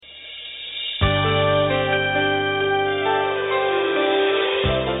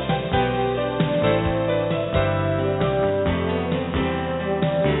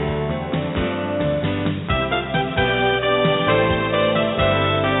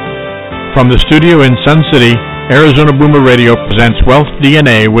From the studio in Sun City, Arizona Boomer Radio presents Wealth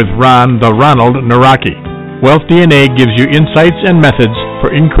DNA with Ron the Ronald Nawrocki. Wealth DNA gives you insights and methods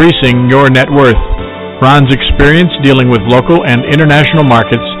for increasing your net worth. Ron's experience dealing with local and international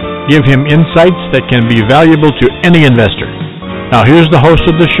markets give him insights that can be valuable to any investor. Now here's the host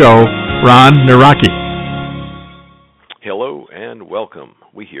of the show, Ron Nawrocki. Hello and welcome.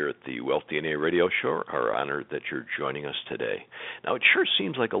 We here at the Wealth DNA Radio Show are honored that you're joining us today. Now, it sure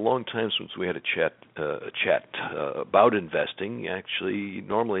seems like a long time since we had a chat about investing. Actually,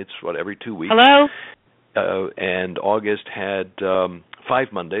 normally it's, every 2 weeks. Hello? And August had 5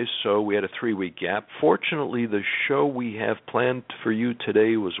 Mondays, so we had a 3-week gap. Fortunately, the show we have planned for you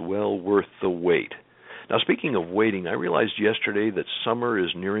today was well worth the wait. Now, speaking of waiting, I realized yesterday that summer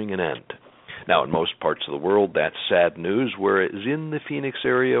is nearing an end. Now, in most parts of the world, that's sad news, whereas in the Phoenix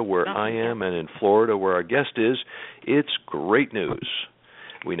area where I am and in Florida where our guest is, it's great news.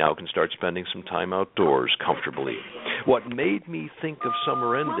 We now can start spending some time outdoors comfortably. What made me think of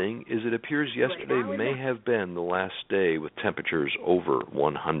summer ending is it appears yesterday may have been the last day with temperatures over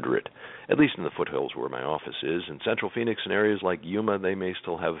 100, at least in the foothills where my office is. In central Phoenix and areas like Yuma, they may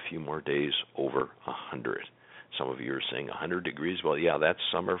still have a few more days over 100. Some of you are saying 100 degrees. Well, yeah, that's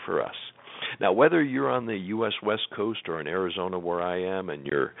summer for us. Now, whether you're on the U.S. West Coast or in Arizona where I am and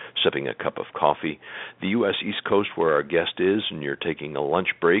you're sipping a cup of coffee, the U.S. East Coast where our guest is and you're taking a lunch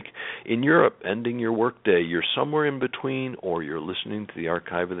break, in Europe ending your workday, you're somewhere in between or you're listening to the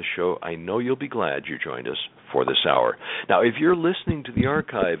archive of the show, I know you'll be glad you joined us for this hour. Now, if you're listening to the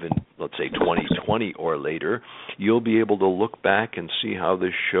archive in, let's say, 2020 or later, you'll be able to look back and see how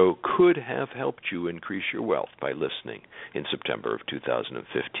this show could have helped you increase your wealth by listening in September of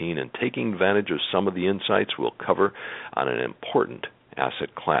 2015 and taking advantage of some of the insights we'll cover on an important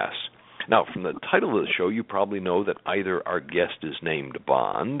asset class. Now, from the title of the show, you probably know that either our guest is named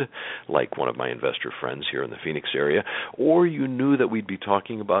Bond, like one of my investor friends here in the Phoenix area, or you knew that we'd be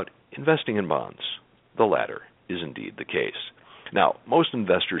talking about investing in bonds. The latter is indeed the case. Now, most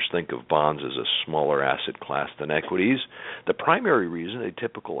investors think of bonds as a smaller asset class than equities. The primary reason a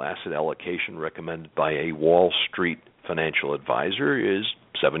typical asset allocation recommended by a Wall Street financial advisor is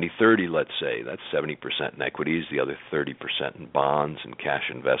 70-30, let's say. That's 70% in equities, the other 30% in bonds and cash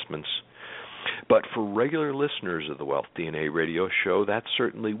investments. But for regular listeners of the Wealth DNA Radio Show, that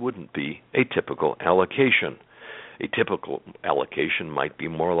certainly wouldn't be a typical allocation. A typical allocation might be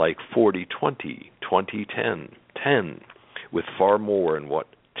more like 40-20, 20-10, 10, with far more in what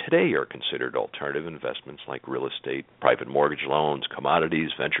today are considered alternative investments like real estate, private mortgage loans,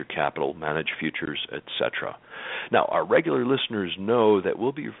 commodities, venture capital, managed futures, etc. Now, our regular listeners know that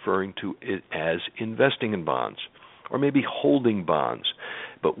we'll be referring to it as investing in bonds or maybe holding bonds,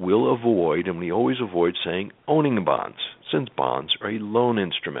 but we'll avoid, and we always avoid saying owning bonds, since bonds are a loan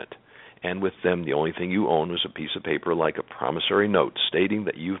instrument. And with them, the only thing you own is a piece of paper like a promissory note stating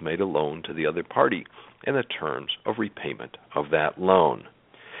that you've made a loan to the other party and the terms of repayment of that loan.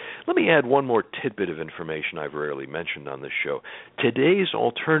 Let me add one more tidbit of information I've rarely mentioned on this show. Today's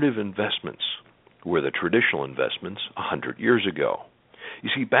alternative investments were the traditional investments 100 years ago.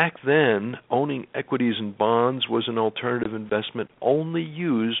 You see, back then, owning equities and bonds was an alternative investment only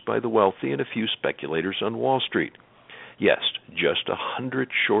used by the wealthy and a few speculators on Wall Street. Yes, just 100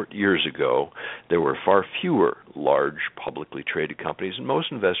 short years ago, there were far fewer large publicly traded companies, and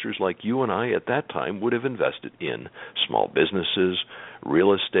most investors like you and I at that time would have invested in small businesses,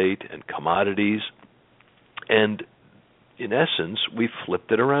 real estate, and commodities. And in essence, we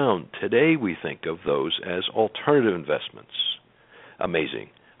flipped it around. Today we think of those as alternative investments. Amazing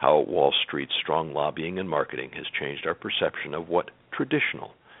how Wall Street's strong lobbying and marketing has changed our perception of what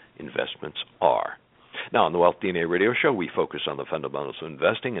traditional investments are. Now, on the Wealth DNA Radio Show, we focus on the fundamentals of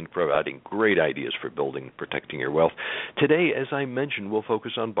investing and providing great ideas for building and protecting your wealth. Today, as I mentioned, we'll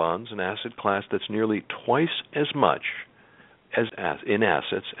focus on bonds, an asset class that's nearly twice as much in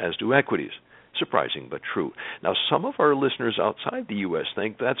assets as do equities. Surprising but true. Now, some of our listeners outside the U.S.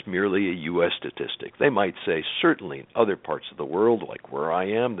 think that's merely a U.S. statistic. They might say, certainly in other parts of the world, like where I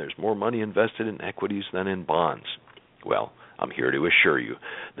am, there's more money invested in equities than in bonds. Well, I'm here to assure you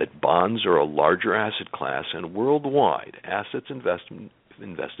that bonds are a larger asset class, and worldwide, assets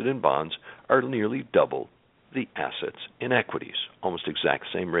invested in bonds are nearly double the assets in equities, almost exact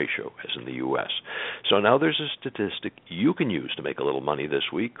same ratio as in the U.S. So now there's a statistic you can use to make a little money this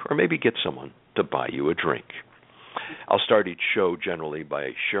week, or maybe get someone to buy you a drink. I'll start each show generally by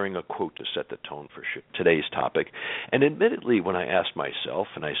sharing a quote to set the tone for today's topic. And admittedly, when I asked myself,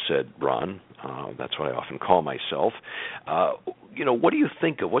 and I said, Ron, that's what I often call myself, what do you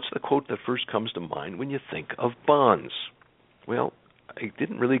think of? What's the quote that first comes to mind when you think of bonds? Well, I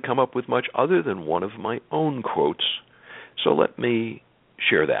didn't really come up with much other than one of my own quotes. So let me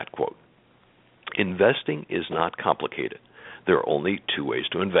share that quote. Investing is not complicated. There are only two ways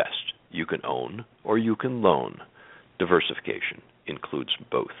to invest. You can own or you can loan. Diversification includes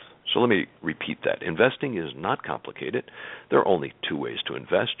both. So let me repeat that. Investing is not complicated. There are only two ways to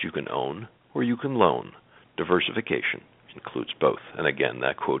invest. You can own or you can loan. Diversification includes both. And again,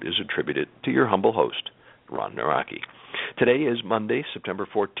 that quote is attributed to your humble host, Ron Nawrocki. Today is Monday, September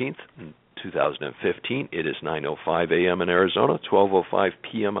 14th, 2015. It is 9:05 a.m. in Arizona, 12:05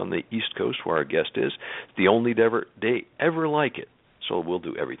 p.m. on the East Coast, where our guest is. It's the only day ever like it, so we'll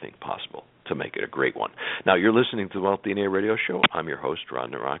do everything possible to make it a great one. Now, you're listening to the Wealth DNA Radio Show. I'm your host,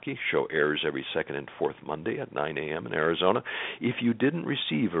 Ron Nawrocki. Show airs every second and fourth Monday at 9 a.m. in Arizona. If you didn't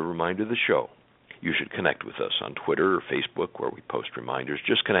receive a reminder of the show, you should connect with us on Twitter or Facebook, where we post reminders.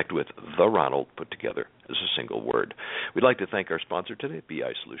 Just connect with The Ronald, put together as a single word. We'd like to thank our sponsor today,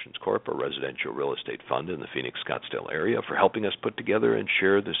 BI Solutions Corp., a residential real estate fund in the Phoenix-Scottsdale area, for helping us put together and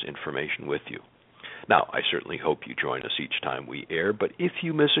share this information with you. Now, I certainly hope you join us each time we air, but if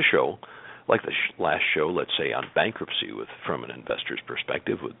you miss a show, like the last show, let's say on bankruptcy from an investor's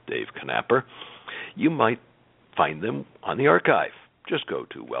perspective with Dave Knapper, you might find them on the archive. Just go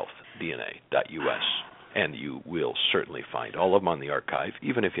to wealthdna.us, and you will certainly find all of them on the archive,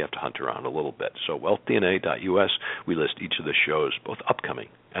 even if you have to hunt around a little bit. So wealthdna.us, we list each of the shows, both upcoming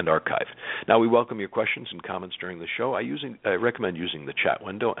and archive. Now, we welcome your questions and comments during the show. I recommend using the chat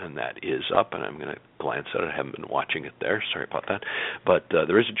window, and that is up, and I'm going to glance at it. I haven't been watching it there. Sorry about that. But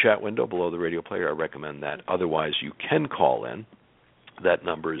there is a chat window below the radio player. I recommend that. Otherwise, you can call in. That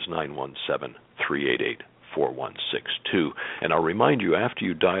number is 917-388-4162. And I'll remind you, after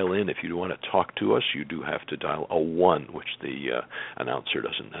you dial in, if you want to talk to us, you do have to dial a 1, which the announcer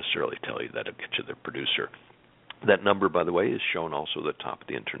doesn't necessarily tell you. That'll get you the producer. That number, by the way, is shown also at the top of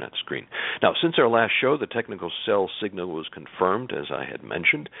the Internet screen. Now, since our last show, the technical sell signal was confirmed, as I had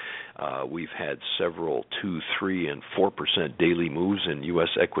mentioned. We've had several 2%, 3%, and 4% daily moves in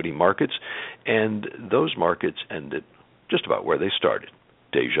U.S. equity markets, and those markets ended just about where they started.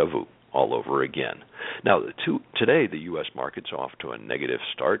 Deja vu all over again. Now, today, the U.S. market's off to a negative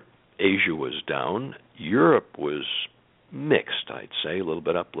start. Asia was down. Europe was mixed, I'd say, a little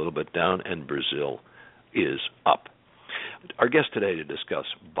bit up, a little bit down, and Brazil is up. Our guest today to discuss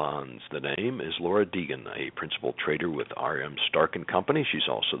bonds, the name is Laura Digan, a principal trader with R.M. Stark & Company. She's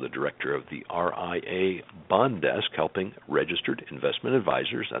also the director of the RIA Bond Desk, helping registered investment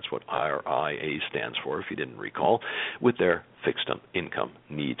advisors, that's what RIA stands for, if you didn't recall, with their fixed income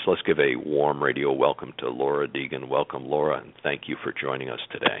needs. Let's give a warm radio welcome to Laura Digan. Welcome, Laura, and thank you for joining us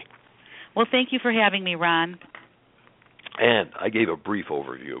today. Well, thank you for having me, Ron. And I gave a very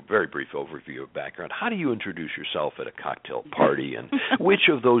brief overview of background. How do you introduce yourself at a cocktail party? And which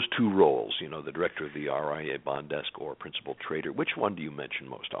of those two roles, the director of the RIA Bond Desk or principal trader, which one do you mention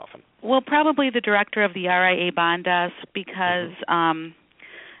most often? Well, probably the director of the RIA Bond Desk, because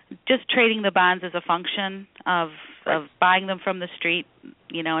just trading the bonds is a function of buying them from the street,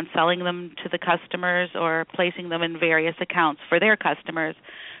 and selling them to the customers or placing them in various accounts for their customers.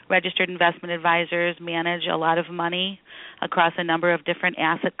 Registered investment advisors manage a lot of money across a number of different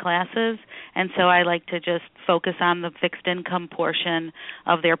asset classes, and so I like to just focus on the fixed income portion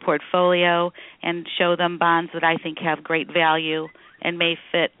of their portfolio and show them bonds that I think have great value and may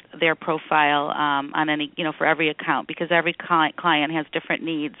fit their profile on any, for every account, because every client has different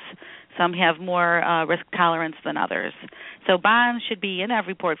needs. Some have more risk tolerance than others. So bonds should be in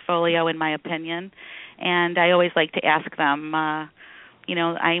every portfolio, in my opinion, and I always like to ask them, I'm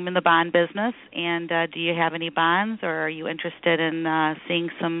in the bond business, and do you have any bonds, or are you interested in seeing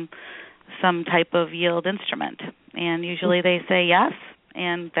some type of yield instrument? And usually they say yes,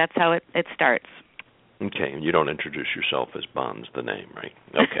 and that's how it starts. Okay, and you don't introduce yourself as Bonds the name, right?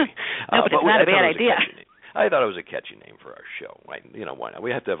 Okay. No, but it's not a bad idea. I thought it was a catchy name for our show. Why not?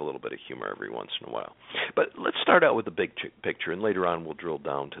 We have to have a little bit of humor every once in a while. But let's start out with the big picture, and later on we'll drill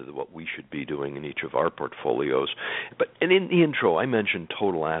down to what we should be doing in each of our portfolios. And in the intro, I mentioned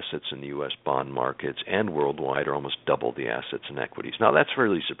total assets in the U.S. bond markets and worldwide are almost double the assets in equities. Now, that's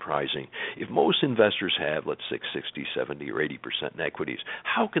fairly surprising. If most investors have, let's say, 60, 70, or 80% in equities,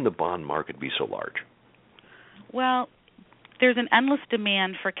 how can the bond market be so large? Well, there's an endless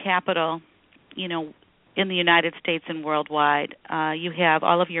demand for capital, in the United States and worldwide. You have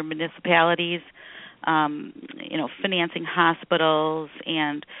all of your municipalities, financing hospitals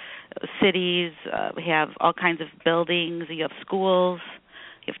and cities. We have all kinds of buildings. You have schools.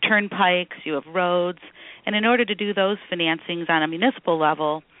 You have turnpikes. You have roads. And in order to do those financings on a municipal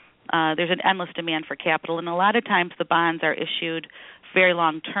level, there's an endless demand for capital, and a lot of times the bonds are issued very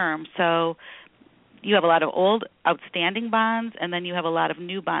long term. So you have a lot of old outstanding bonds, and then you have a lot of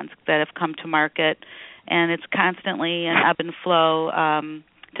new bonds that have come to market, and it's constantly an ebb and flow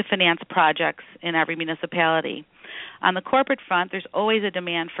to finance projects in every municipality. On the corporate front, there's always a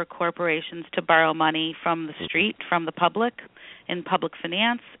demand for corporations to borrow money from the street, from the public, in public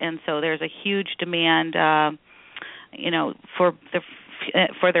finance, and so there's a huge demand,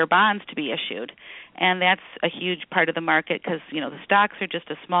 for their bonds to be issued, and that's a huge part of the market because the stocks are just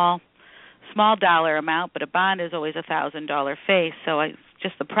a small dollar amount, but a bond is always $1,000 face. So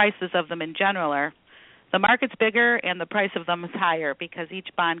just the prices of them in general are, the market's bigger and the price of them is higher because each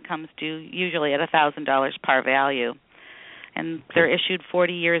bond comes due usually at $1,000 par value, and they're issued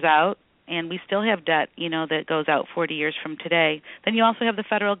 40 years out. And we still have debt, that goes out 40 years from today. Then you also have the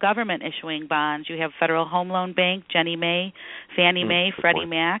federal government issuing bonds. You have Federal Home Loan Bank, Ginnie Mae, Fannie Mae, Freddie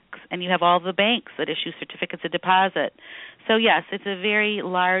Mac, and you have all the banks that issue certificates of deposit. So, yes, it's a very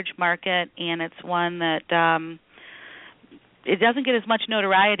large market, and it's one that it doesn't get as much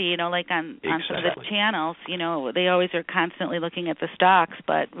notoriety, like on some of the channels. They always are constantly looking at the stocks,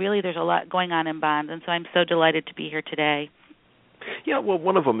 but really there's a lot going on in bonds, and so I'm so delighted to be here today. Yeah, well,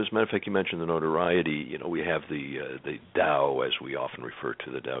 one of them, as a matter of fact, you mentioned the notoriety. We have the Dow, as we often refer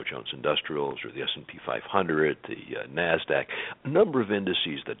to the Dow Jones Industrials, or the S&P 500, the NASDAQ, a number of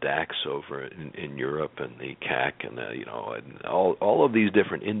indices, the DAX over in Europe, and the CAC, and and all of these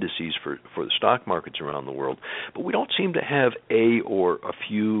different indices for the stock markets around the world. But we don't seem to have a or a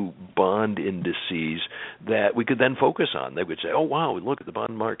few bond indices that we could then focus on. They would say, "Oh, wow, look, the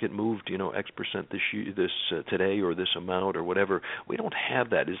bond market moved, X% today, or this amount, or whatever." We don't have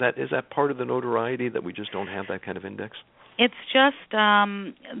that. Is that part of the notoriety that we just don't have that kind of index? It's just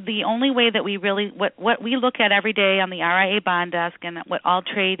the only way that we really what we look at every day on the RIA Bond Desk, and what all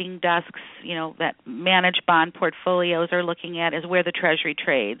trading desks that manage bond portfolios are looking at, is where the Treasury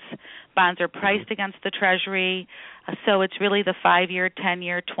trades. Bonds are priced against the Treasury, so it's really the 5-year,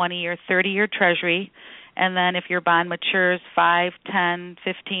 10-year, 20-year, 30-year Treasury. And then if your bond matures 5, 10,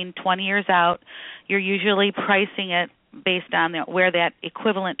 15, 20 years out, you're usually pricing it based on where that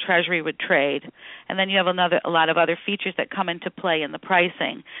equivalent Treasury would trade. And then you have a lot of other features that come into play in the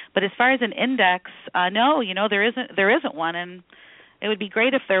pricing. But as far as an index, no, there isn't one, and it would be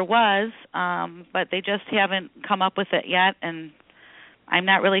great if there was, but they just haven't come up with it yet, and I'm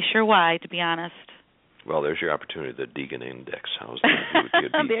not really sure why, to be honest. Well, there's your opportunity, the Digan Index. How's that?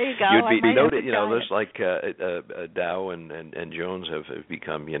 There you go. You'd be noted, there's like Dow and Jones have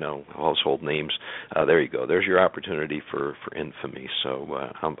become, household names. There you go. There's your opportunity for infamy. So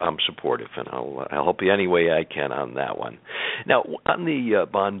I'm supportive, and I'll help you any way I can on that one. Now, on the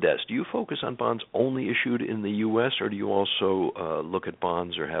bond desk, do you focus on bonds only issued in the U.S., or do you also look at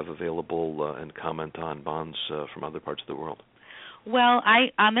bonds or have available and comment on bonds from other parts of the world? Well,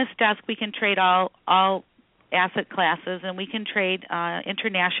 on this desk we can trade all asset classes, and we can trade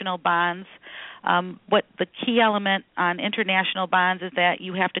international bonds. What the key element on international bonds is that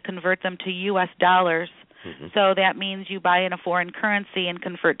you have to convert them to U.S. dollars. Mm-hmm. So that means you buy in a foreign currency and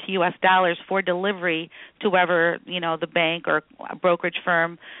convert to U.S. dollars for delivery to whoever, the bank or brokerage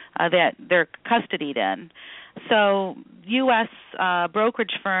firm that they're custodied in. So U.S.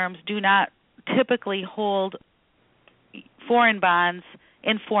 Brokerage firms do not typically hold foreign bonds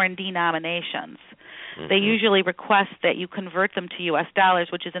in foreign denominations. Mm-hmm. They usually request that you convert them to U.S. dollars,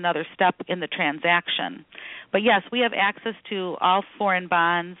 which is another step in the transaction. But yes, we have access to all foreign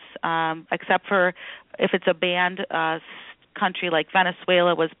bonds, except for if it's a banned country like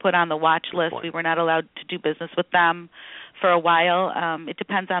Venezuela was put on the watch list. We were not allowed to do business with them for a while. It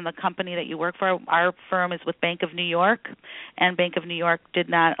depends on the company that you work for. Our firm is with Bank of New York, and Bank of New York did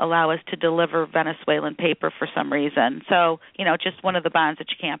not allow us to deliver Venezuelan paper for some reason. So, just one of the bonds that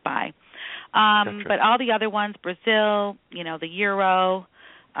you can't buy. But all the other ones, Brazil, the euro,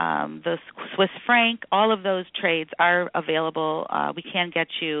 the Swiss franc, all of those trades are available. We can get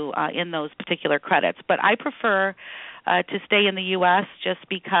you in those particular credits. But I prefer to stay in the U.S. just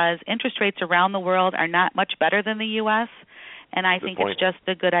because interest rates around the world are not much better than the U.S., and I think it's just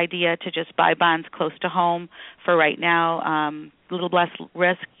a good idea to just buy bonds close to home for right now. A little less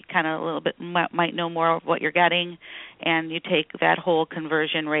risk, you kind of a little bit might know more of what you're getting, and you take that whole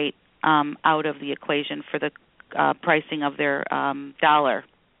conversion rate out of the equation for the pricing of their dollar.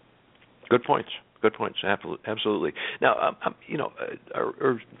 Good points. Good points. Absolutely. Now,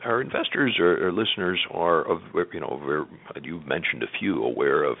 our investors or listeners are, you mentioned a few,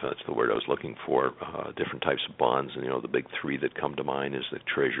 aware of, that's the word I was looking for, different types of bonds. And, the big three that come to mind is the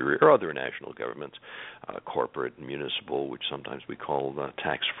Treasury or other national governments, corporate and municipal, which sometimes we call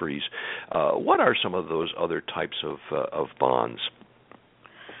tax-frees. What are some of those other types of bonds?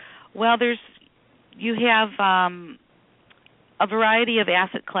 Well, you have a variety of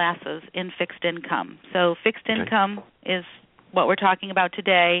asset classes in fixed income. So fixed income is what we're talking about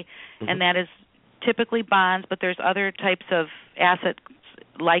today, and that is typically bonds, but there's other types of assets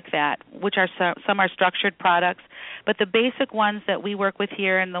like that, which are some are structured products. But the basic ones that we work with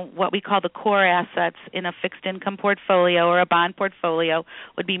here and what we call the core assets in a fixed income portfolio or a bond portfolio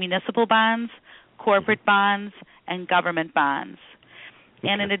would be municipal bonds, corporate bonds, and government bonds.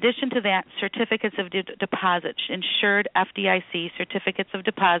 And in addition to that, certificates of deposit, insured FDIC certificates of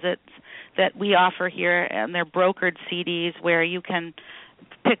deposits that we offer here, and they're brokered CDs where you can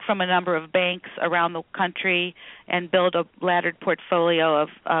pick from a number of banks around the country and build a laddered portfolio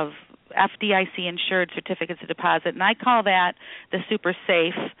of FDIC-insured certificates of deposit. And I call that the super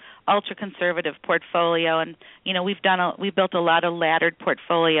safe, ultra-conservative portfolio. And, we've built a lot of laddered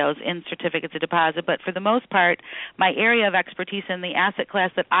portfolios in certificates of deposit. But for the most part, my area of expertise in the asset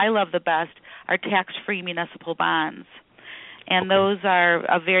class that I love the best are tax-free municipal bonds. And those are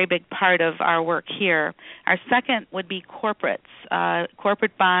a very big part of our work here. Our second would be corporates,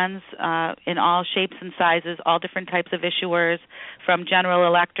 corporate bonds in all shapes and sizes, all different types of issuers, from General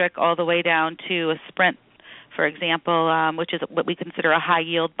Electric all the way down to a Sprint, for example, which is what we consider a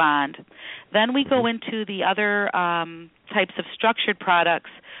high-yield bond. Then we go into the other types of structured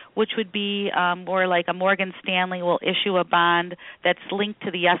products, which would be more like a Morgan Stanley will issue a bond that's linked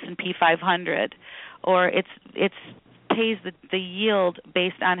to the S&P 500, or it's pays the yield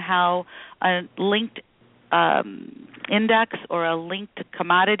based on how a linked index or a linked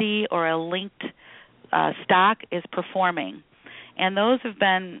commodity or a linked stock is performing. And those have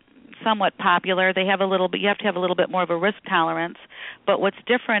been somewhat popular. You have to have a little bit more of a risk tolerance. But what's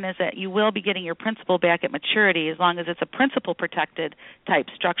different is that you will be getting your principal back at maturity as long as it's a principal protected type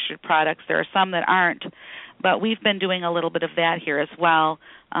structured products. There are some that aren't. But we've been doing a little bit of that here as well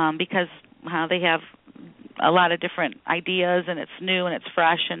because they have a lot of different ideas, and it's new and it's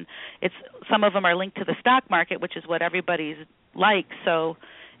fresh, and some of them are linked to the stock market, which is what everybody's likes. So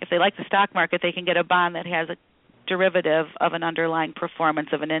if they like the stock market, they can get a bond that has a derivative of an underlying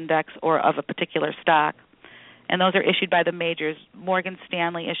performance of an index or of a particular stock. And those are issued by the majors. Morgan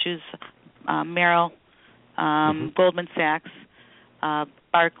Stanley issues Merrill, Goldman Sachs,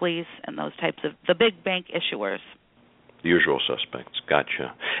 Barclays, and those types of the big bank issuers. The usual suspects.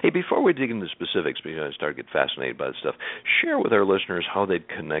 Gotcha. Hey, before we dig into the specifics, because I start to get fascinated by this stuff, share with our listeners how they'd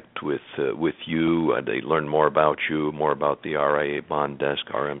connect with you. They learn more about you, more about the RIA Bond Desk,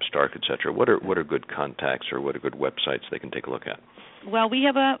 RM Stark, etc. What are good contacts or what are good websites they can take a look at? Well, we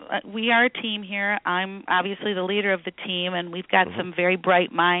are a team here. I'm obviously the leader of the team, and we've got some very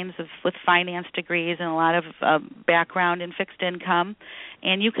bright minds with finance degrees and a lot of background in fixed income.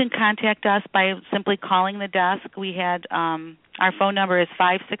 And you can contact us by simply calling the desk. We had our phone number is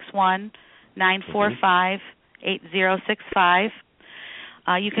 561-945-8065.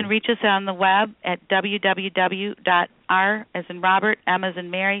 You can reach us on the web at www.r as in Robert, M as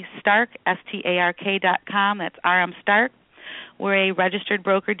in Mary, Stark, STARK.com. That's RM Stark. We're a registered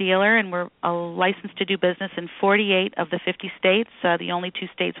broker-dealer, and we're licensed to do business in 48 of the 50 states. The only two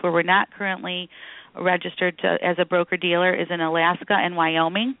states where we're not currently registered as a broker-dealer is in Alaska and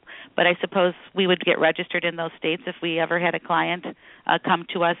Wyoming, but I suppose we would get registered in those states if we ever had a client come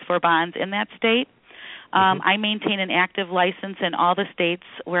to us for bonds in that state. I maintain an active license in all the states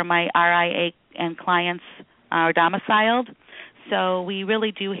where my RIA and clients are domiciled, so we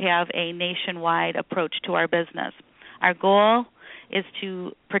really do have a nationwide approach to our business. Our goal is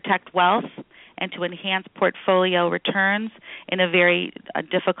to protect wealth and to enhance portfolio returns in a very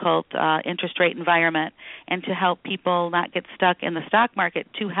difficult interest rate environment, and to help people not get stuck in the stock market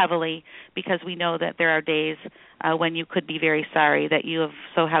too heavily, because we know that there are days when you could be very sorry that you have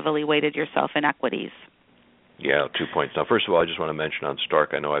so heavily weighted yourself in equities. Yeah, 2 points. Now, first of all, I just want to mention on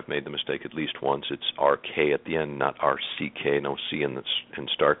Stark, I know I've made the mistake at least once. It's RK at the end, not RCK, no C in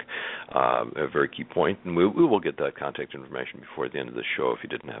Stark. A very key point. And we will get that contact information before the end of the show if you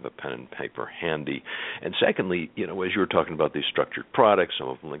didn't have a pen and paper handy. And secondly, as you were talking about these structured products, some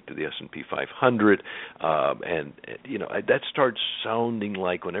of them linked to the S&P 500, that starts sounding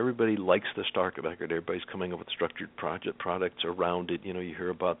like when everybody likes the stock market, everybody's coming up with structured products around it. You hear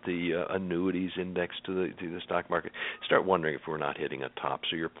about the annuities indexed to the stock market, start wondering if we're not hitting a top.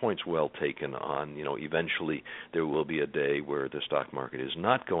 So your point's well taken on, eventually there will be a day where the stock market is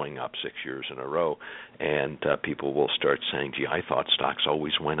not going up 6 years in a row, and people will start saying, gee, I thought stocks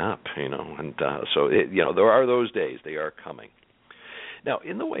always went up, and so there are those days. They are coming. Now,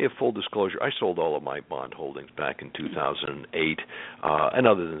 in the way of full disclosure, I sold all of my bond holdings back in 2008, and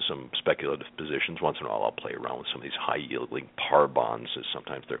other than some speculative positions, once in a while I'll play around with some of these high-yielding par bonds, as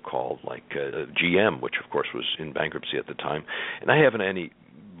sometimes they're called, like GM, which of course was in bankruptcy at the time, and I haven't any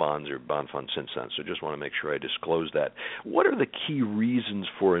bonds or bond funds since then, so just want to make sure I disclose that. What are the key reasons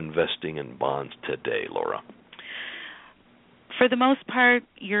for investing in bonds today, Laura? For the most part,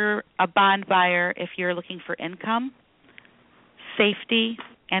 you're a bond buyer if you're looking for income, safety,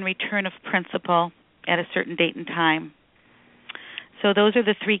 and return of principal at a certain date and time. So those are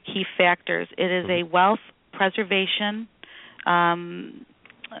the three key factors. It is a wealth preservation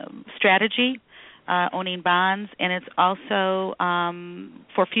strategy, owning bonds, and it's also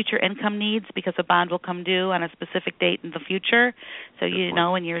for future income needs, because a bond will come due on a specific date in the future. So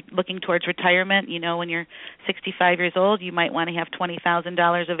when you're looking towards retirement, when you're 65 years old, you might want to have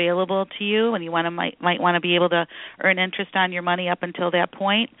 $20,000 available to you, and you might want to be able to earn interest on your money up until that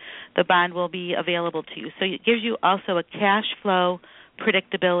point. The bond will be available to you. So it gives you also a cash flow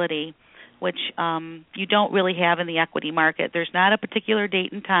predictability, which you don't really have in the equity market. There's not a particular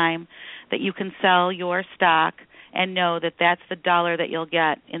date and time that you can sell your stock and know that that's the dollar that you'll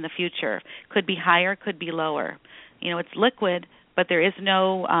get in the future. Could be higher, could be lower. It's liquid, but there is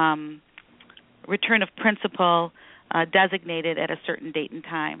no return of principal designated at a certain date and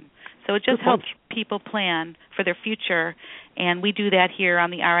time. So it just helps people plan for their future, and we do that here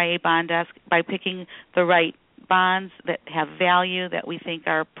on the RIA Bond Desk by picking the right bonds that have value that we think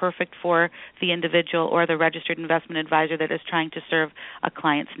are perfect for the individual or the registered investment advisor that is trying to serve a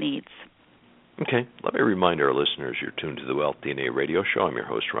client's needs. Okay. Let me remind our listeners you're tuned to the Wealth DNA radio show. I'm your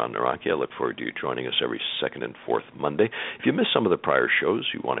host, Ron Nawrocki. I look forward to you joining us every second and fourth Monday. If you missed some of the prior shows,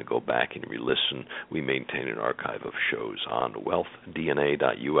 you want to go back and re-listen, we maintain an archive of shows on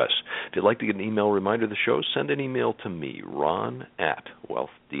wealthdna.us. If you'd like to get an email reminder of the show, send an email to me,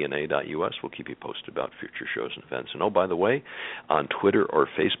 ron@wealthdna.us. We'll keep you posted about future shows and events. And, by the way, on Twitter or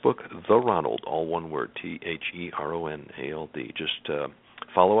Facebook, The Ronald, all one word, TheRonald. Just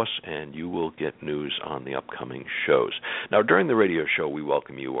follow us, and you will get news on the upcoming shows. Now, during the radio show, we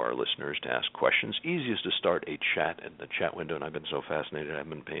welcome you, our listeners, to ask questions. Easiest to start a chat in the chat window, and I've been so fascinated, I've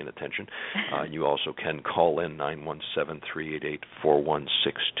been paying attention. You also can call in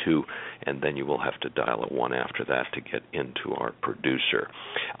 917-388-4162, and then you will have to dial a 1 after that to get into our producer.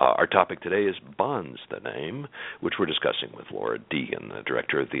 Our topic today is bonds, the name, which we're discussing with Laura Digan, the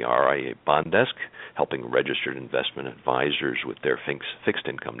director of the RIA Bond Desk, helping registered investment advisors with their fixed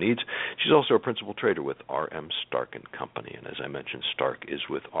income needs. She's also a principal trader with R.M. Stark & Company, and as I mentioned, Stark is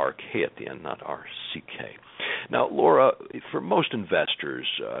with R.K. at the end, not R.C.K. Now, Laura, for most investors,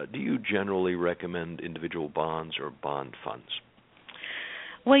 do you generally recommend individual bonds or bond funds?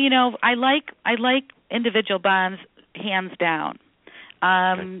 Well, I like individual bonds hands down.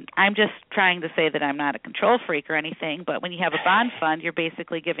 I'm just trying to say that I'm not a control freak or anything, but when you have a bond fund, you're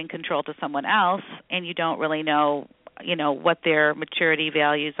basically giving control to someone else, and you don't really know what their maturity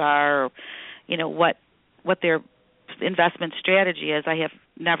values are, or, what their investment strategy is. I have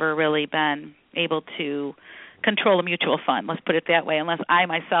never really been able to control a mutual fund, let's put it that way, unless I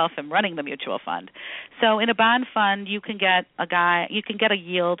myself am running the mutual fund. So in a bond fund, you can get a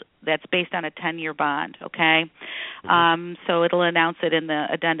yield that's based on a 10-year bond, okay? So it'll announce it in the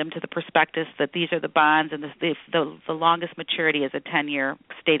addendum to the prospectus that these are the bonds, and the longest maturity is a 10-year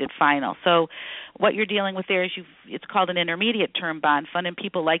stated final. So what you're dealing with there is it's called an intermediate term bond fund, and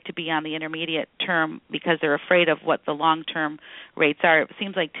people like to be on the intermediate term because they're afraid of what the long-term rates are. It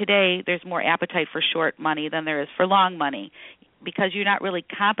seems like today there's more appetite for short money than there is for long money, because you're not really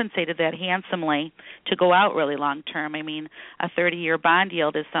compensated that handsomely to go out really long term. I mean, a 30-year bond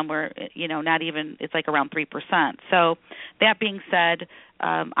yield is somewhere, not even, it's like around 3%. So that being said,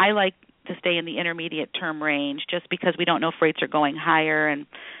 I like to stay in the intermediate term range just because we don't know if rates are going higher, and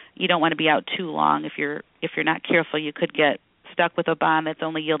you don't want to be out too long. If you're not careful, you could get stuck with a bond that's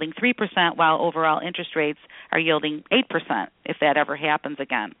only yielding 3% while overall interest rates are yielding 8% if that ever happens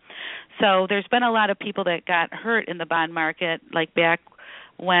again. So there's been a lot of people that got hurt in the bond market, like back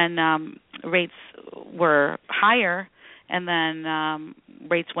when rates were higher, and then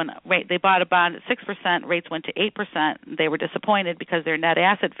they bought a bond at 6%, rates went to 8%. They were disappointed because their net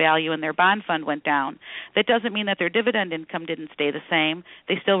asset value in their bond fund went down. That doesn't mean that their dividend income didn't stay the same.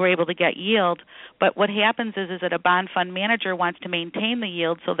 They still were able to get yield. But what happens is that a bond fund manager wants to maintain the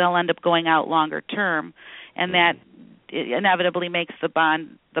yield, so they'll end up going out longer term. and that inevitably makes the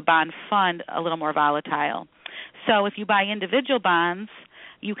bond fund a little more volatile. So if you buy individual bonds,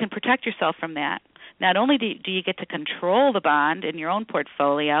 you can protect yourself from that. Not only do you get to control the bond in your own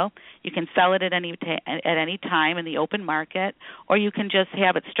portfolio, you can sell it at any time in the open market, or you can just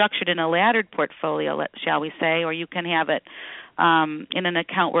have it structured in a laddered portfolio, shall we say, or you can have it in an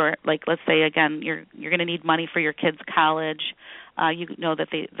account where, like, let's say again, you're going to need money for your kids' college. You know that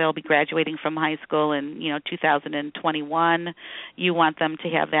they'll be graduating from high school in 2021. You want them to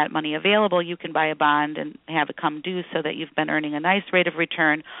have that money available. You can buy a bond and have it come due so that you've been earning a nice rate of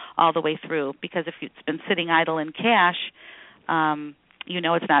return all the way through. Because if it's been sitting idle in cash,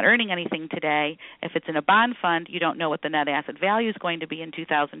 it's not earning anything today. If it's in a bond fund, you don't know what the net asset value is going to be in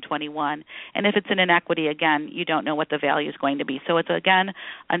 2021. And if it's in an equity, again, you don't know what the value is going to be. So it's, again,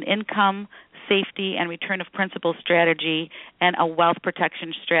 an income, safety, and return of principal strategy and a wealth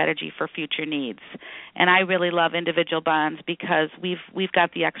protection strategy for future needs. And I really love individual bonds because we've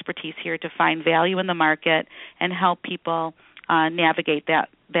got the expertise here to find value in the market and help people navigate that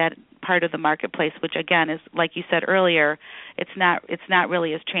part of the marketplace, which again is, like you said earlier, it's not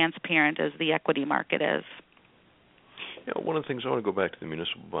really as transparent as the equity market is. One of the things I want to go back to the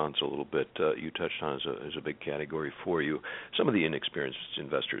municipal bonds a little bit. You touched on as a big category for you. Some of the inexperienced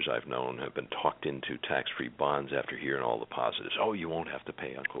investors I've known have been talked into tax-free bonds after hearing all the positives. Oh, you won't have to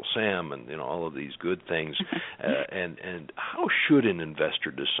pay Uncle Sam, and all of these good things. And how should an investor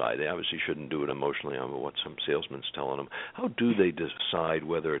decide? They obviously shouldn't do it emotionally on what some salesman's telling them. How do they decide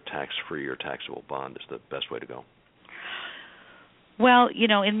whether a tax-free or taxable bond is the best way to go? Well,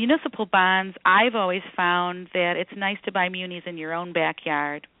 in municipal bonds, I've always found that it's nice to buy munis in your own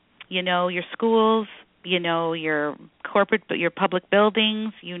backyard. Your schools, your public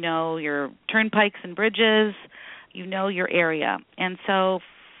buildings, your turnpikes and bridges, your area. And so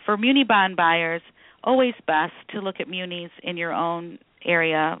for muni bond buyers, always best to look at munis in your own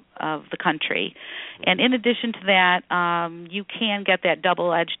area of the country. And in addition to that, you can get that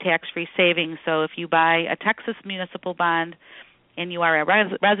double-edged tax-free savings. So if you buy a Texas municipal bond, and you are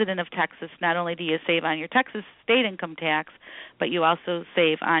a resident of Texas, not only do you save on your Texas state income tax, but you also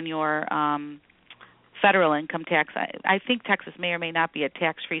save on your federal income tax. I think Texas may or may not be a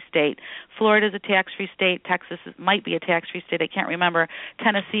tax-free state. Florida is a tax-free state. Texas might be a tax-free state. I can't remember.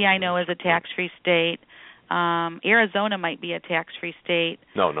 Tennessee, I know, is a tax-free state. Arizona might be a tax-free state.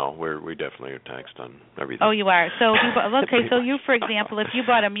 No, we definitely are taxed on everything. Oh, you are. So you, for example, if you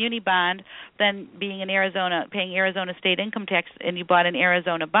bought a muni bond, then being in Arizona, paying Arizona state income tax, and you bought an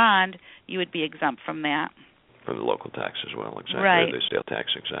Arizona bond, you would be exempt from that. From the local tax as well, exactly. Right. The state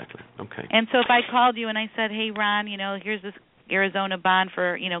tax, exactly. Okay. And so if I called you and I said, hey, Ron, here's this Arizona bond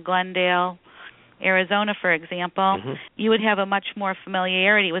for, Glendale, Arizona, for example, you would have a much more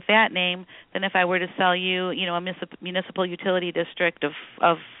familiarity with that name than if I were to sell you, a municipal utility district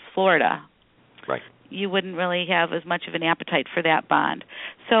of Florida. Right. You wouldn't really have as much of an appetite for that bond.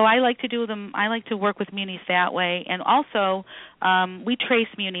 So I like to do them. I like to work with munis that way. And also, we trace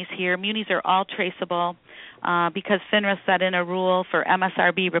munis here. Munis are all traceable because FINRA set in a rule for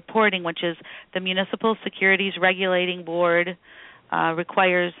MSRB reporting, which is the Municipal Securities Regulating Board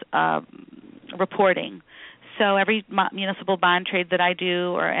requires reporting. So every municipal bond trade that I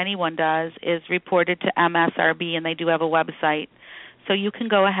do or anyone does is reported to MSRB, and they do have a website. So you can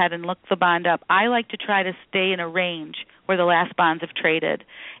go ahead and look the bond up. I like to try to stay in a range where the last bonds have traded.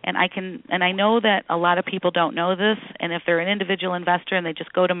 And I know that a lot of people don't know this, and if they're an individual investor and they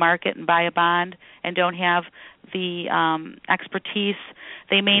just go to market and buy a bond and don't have the expertise,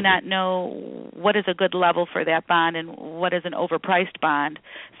 they may not know what is a good level for that bond and what is an overpriced bond.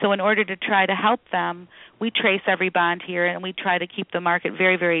 So in order to try to help them, we trace every bond here, and we try to keep the market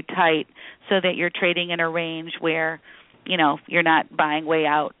very, very tight so that you're trading in a range where you're not buying way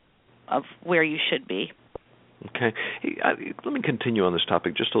out of where you should be. Okay. Hey, let me continue on this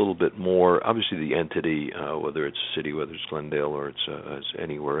topic just a little bit more. Obviously, the entity, whether it's a city, whether it's Glendale, or it's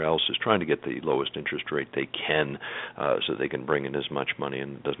anywhere else, is trying to get the lowest interest rate they can so they can bring in as much money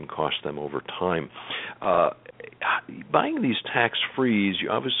and it doesn't cost them over time. Buying these tax-frees, you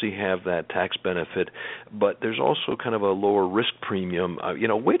obviously have that tax benefit, but there's also kind of a lower risk premium.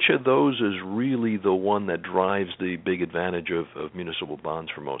 Which of those is really the one that drives the big advantage of municipal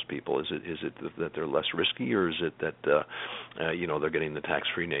bonds for most people? Is it that they're less risky, or is it that they're getting the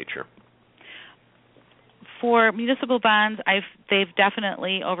tax-free nature? For municipal bonds, they've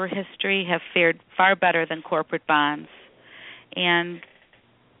definitely over history have fared far better than corporate bonds, and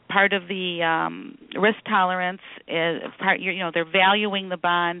part of the risk tolerance is they're valuing the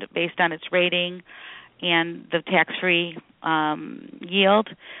bond based on its rating and the tax-free yield.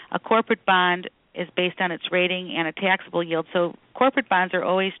 A corporate bond is based on its rating and a taxable yield. So corporate bonds are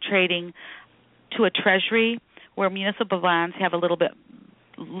always trading to a treasury, where municipal bonds have a little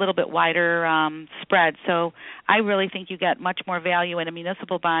bit wider spread. So I really think you get much more value in a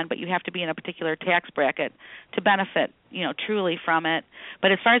municipal bond, but you have to be in a particular tax bracket to benefit, truly from it.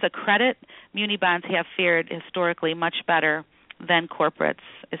 But as far as a credit, muni bonds have fared historically much better than corporates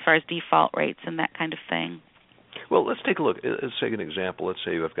as far as default rates and that kind of thing. Well, let's take a look. Let's take an example. Let's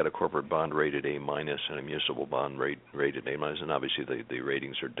say I've got a corporate bond rated A- and a municipal bond rated A-, and obviously the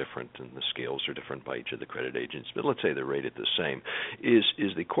ratings are different and the scales are different by each of the credit agents, but let's say they're rated the same. Is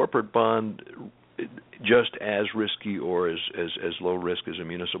the corporate bond just as risky or as low risk as a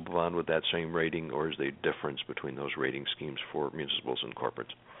municipal bond with that same rating, or is there a difference between those rating schemes for municipals and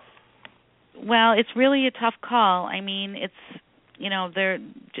corporates? Well, it's really a tough call. I mean, it's,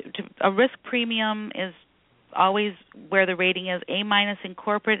 a risk premium is always where the rating is. A- in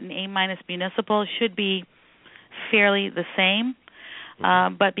corporate and A- municipal should be fairly the same.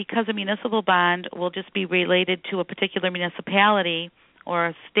 But because a municipal bond will just be related to a particular municipality or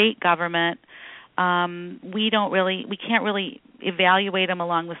a state government, we can't really evaluate them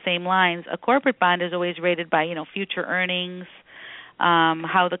along the same lines. A corporate bond is always rated by, future earnings,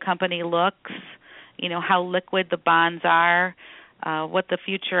 how the company looks, how liquid the bonds are, what the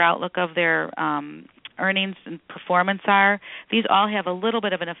future outlook of their earnings and performance are. These all have a little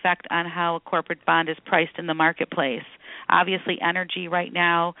bit of an effect on how a corporate bond is priced in the marketplace. Obviously, energy right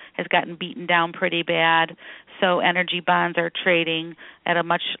now has gotten beaten down pretty bad, so energy bonds are trading at a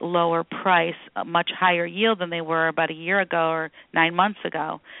much lower price, a much higher yield than they were about a year ago or 9 months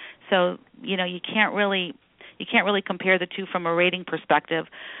ago. So, you can't really compare the two from a rating perspective.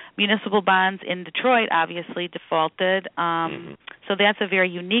 Municipal bonds in Detroit obviously defaulted, so that's a very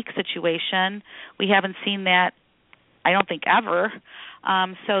unique situation. We haven't seen that, I don't think, ever.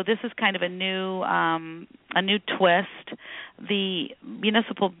 So this is kind of a new twist. You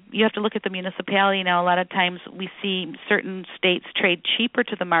have to look at the municipality now. A lot of times we see certain states trade cheaper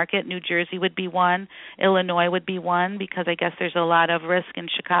to the market. New Jersey would be one. Illinois would be one, because I guess there's a lot of risk in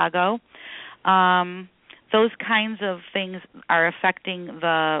Chicago. Those kinds of things are affecting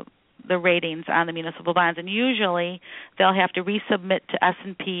the ratings on the municipal bonds, and usually they'll have to resubmit to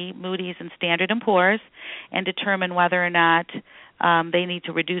S&P, Moody's, and Standard & Poor's and determine whether or not they need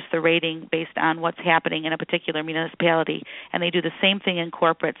to reduce the rating based on what's happening in a particular municipality. And they do the same thing in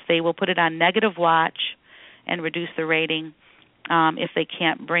corporates. They will put it on negative watch and reduce the rating if they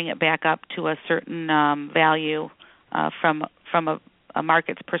can't bring it back up to a certain value from a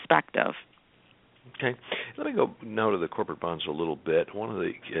market's perspective. Okay. Let me go now to the corporate bonds a little bit. One of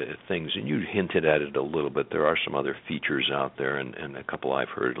the things, and you hinted at it a little bit, there are some other features out there, and a couple I've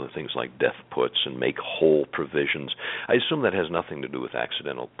heard of things like death puts and make whole provisions. I assume that has nothing to do with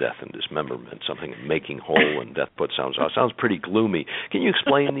accidental death and dismemberment. Something making whole and death put sounds pretty gloomy. Can you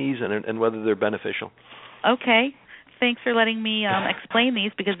explain these and whether they're beneficial? Okay. Thanks for letting me explain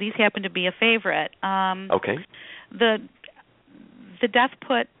these, because these happen to be a favorite. Okay. The death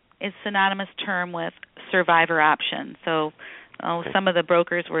put is synonymous term with survivor option. So some of the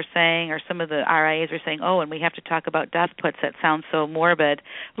brokers were saying, or some of the RIAs were saying, and we have to talk about death puts. That sounds so morbid.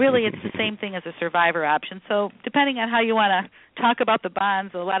 Really, it's the same thing as a survivor option. So depending on how you want to talk about the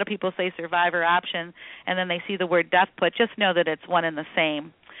bonds, a lot of people say survivor option, and then they see the word death put. Just know that it's one and the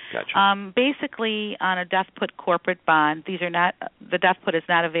same. Gotcha. Basically, on a death put corporate bond, the death put is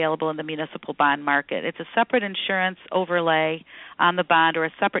not available in the municipal bond market. It's a separate insurance overlay on the bond, or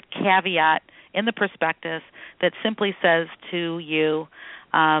a separate caveat in the prospectus that simply says to you,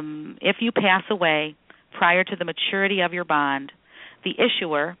 if you pass away prior to the maturity of your bond, the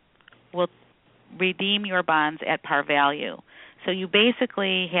issuer will redeem your bonds at par value. So you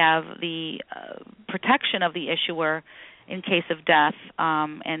basically have the protection of the issuer in case of death,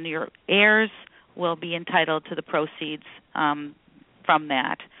 and your heirs will be entitled to the proceeds from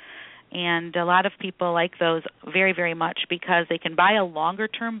that. And a lot of people like those very, very much, because they can buy a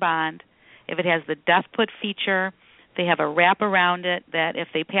longer-term bond if it has the death put feature. They have a wrap around it that if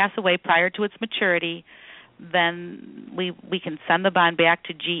they pass away prior to its maturity, then we can send the bond back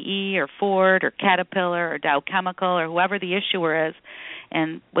to GE or Ford or Caterpillar or Dow Chemical or whoever the issuer is,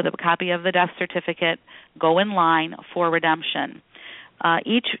 and with a copy of the death certificate, go in line for redemption.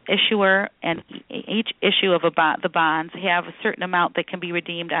 Each issuer and each issue of the bonds have a certain amount that can be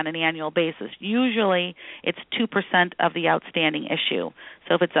redeemed on an annual basis. Usually it's 2% of the outstanding issue.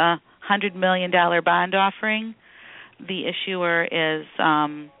 So if it's a $100 million bond offering, the issuer is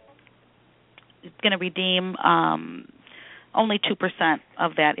going to redeem only 2%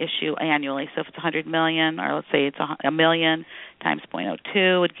 of that issue annually. So if it's $100 million, or let's say it's a million times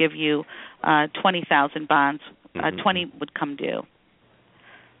 0.02, would give you 20,000 bonds. 20 would come due.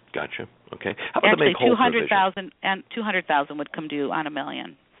 Gotcha. Okay. How about the make whole provision? 200,000 and 200,000 would come due on a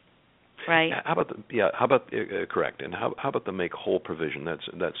million. Right. How about correct? And how about the make whole provision?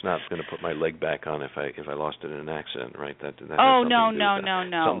 That's not going to put my leg back on if I lost it in an accident, right? That no.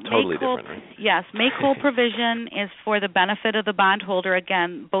 Something totally different, right? Yes, make whole provision is for the benefit of the bondholder.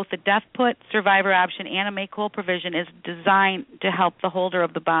 Again, both the death put, survivor option, and a make whole provision is designed to help the holder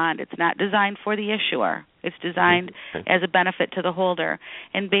of the bond. It's not designed for the issuer. It's designed as a benefit to the holder.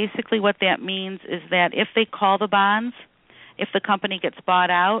 And basically what that means is that if they call the bonds, if the company gets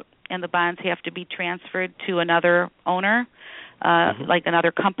bought out, and the bonds have to be transferred to another owner, like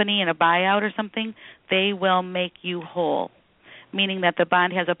another company in a buyout or something, they will make you whole, meaning that the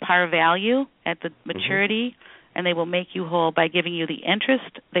bond has a par value at the maturity, and they will make you whole by giving you the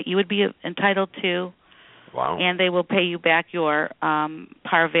interest that you would be entitled to, and they will pay you back your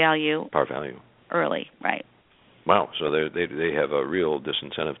par value early, right. Wow, so they have a real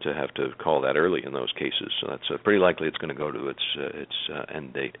disincentive to have to call that early in those cases. So that's pretty likely it's going to go to its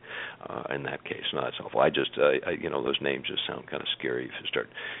end date in that case. No, that's helpful. I just those names just sound kind of scary if you start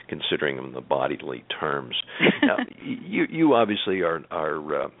considering them in the bodily terms. Now, you obviously are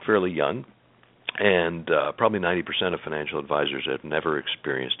fairly young. And probably 90% of financial advisors have never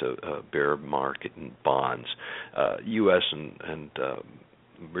experienced a bear market in bonds. U.S. and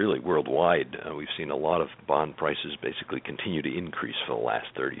really worldwide, we've seen a lot of bond prices basically continue to increase for the last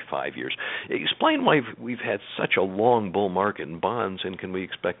 35 years. Explain why we've had such a long bull market in bonds, and can we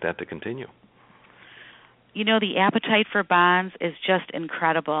expect that to continue? The appetite for bonds is just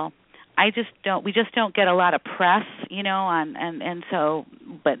incredible. We just don't get a lot of press,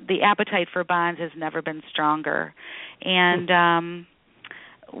 but the appetite for bonds has never been stronger. And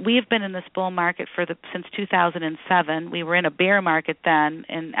we've been in this bull market since 2007. We were in a bear market then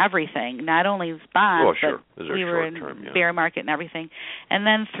in everything, not only bonds, but we were in bear market and everything. And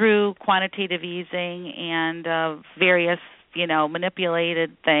then through quantitative easing and various,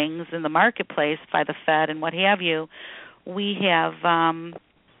 manipulated things in the marketplace by the Fed and what have you, we have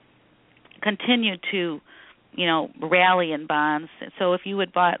continued to, rally in bonds. So if you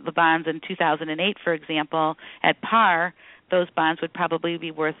had bought the bonds in 2008, for example, at par, those bonds would probably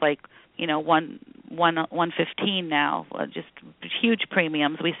be worth like, 115 now. Just huge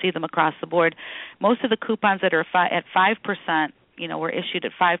premiums. We see them across the board. Most of the coupons that are at 5%, were issued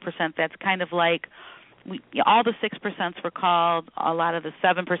at 5%. That's kind of like all the 6% were called. A lot of the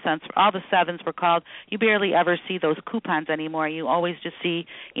 7%, all the 7s were called. You barely ever see those coupons anymore. You always just see,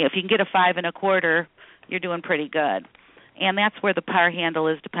 if you can get a 5 1/4, you're doing pretty good. And that's where the par handle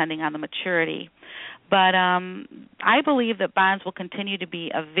is, depending on the maturity. But I believe that bonds will continue to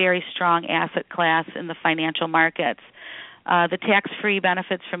be a very strong asset class in the financial markets. The tax-free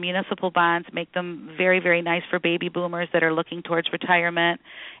benefits from municipal bonds make them very, very nice for baby boomers that are looking towards retirement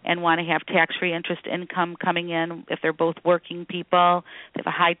and want to have tax-free interest income coming in. If they're both working people, they have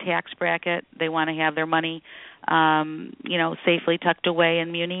a high tax bracket, they want to have their money, safely tucked away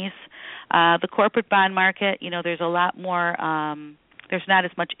in munis. The corporate bond market, there's a lot more. There's not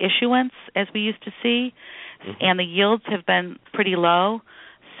as much issuance as we used to see, and the yields have been pretty low.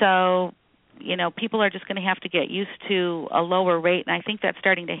 So, people are just going to have to get used to a lower rate, and I think that's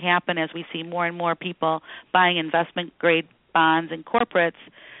starting to happen as we see more and more people buying investment-grade bonds and corporates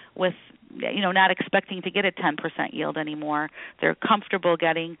with, not expecting to get a 10% yield anymore. They're comfortable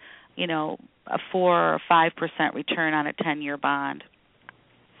getting, a 4 or 5% return on a 10-year bond.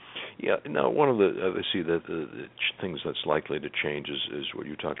 Yeah. Now, one of the things that's likely to change is what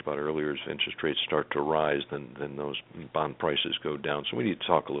you talked about earlier. As interest rates start to rise, then those bond prices go down. So we need to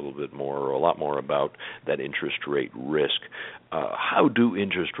talk a little bit more, or a lot more, about that interest rate risk. How do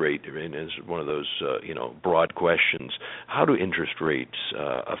interest rates, and as one of those broad questions, how do interest rates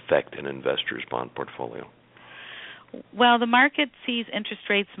affect an investor's bond portfolio? Well, the market sees interest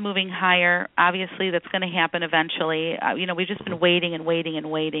rates moving higher. Obviously, that's going to happen eventually. We've just been waiting and waiting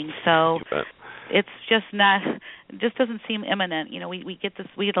and waiting. So it's just just doesn't seem imminent. We get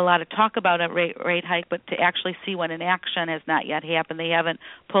a lot of talk about a rate hike, but to actually see one in action has not yet happened. They haven't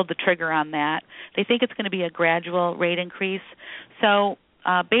pulled the trigger on that. They think it's going to be a gradual rate increase. So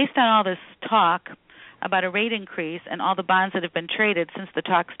based on all this talk about a rate increase and all the bonds that have been traded since the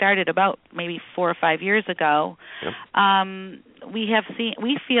talk started about maybe 4 or 5 years ago,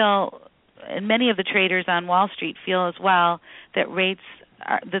 we feel, and many of the traders on Wall Street feel as well, that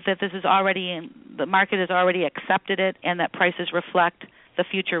that this is already the market has already accepted it, and that prices reflect the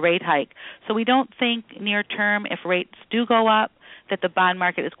future rate hike. So we don't think near term, if rates do go up, that the bond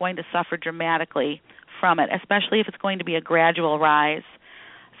market is going to suffer dramatically from it, especially if it's going to be a gradual rise.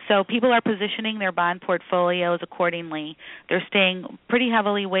 So people are positioning their bond portfolios accordingly. They're staying pretty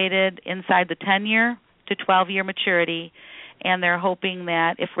heavily weighted inside the 10-year to 12-year maturity, and they're hoping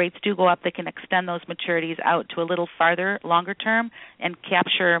that if rates do go up, they can extend those maturities out to a little farther, longer term, and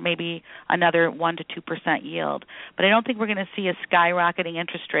capture maybe another 1% to 2% yield. But I don't think we're going to see a skyrocketing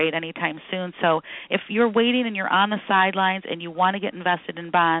interest rate anytime soon. So if you're waiting and you're on the sidelines and you want to get invested in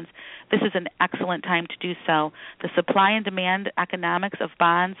bonds, this is an excellent time to do so. The supply and demand economics of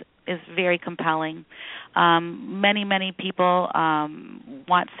bonds is very compelling. Many people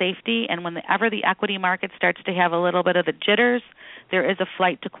want safety, and whenever the equity market starts to have a little bit of the jitters, there is a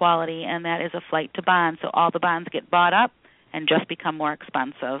flight to quality, and that is a flight to bonds. So all the bonds get bought up and just become more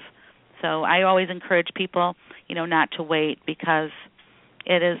expensive. So I always encourage people, not to wait, because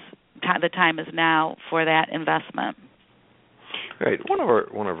it is the time is now for that investment. Right. One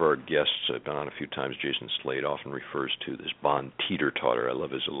of our guests I've been on a few times, Jason Slade, often refers to this bond teeter-totter. I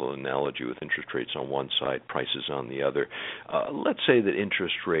love his little analogy with interest rates on one side, prices on the other. Let's say that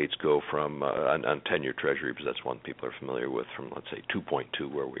interest rates go from, on 10-year Treasury, because that's one people are familiar with, from, let's say,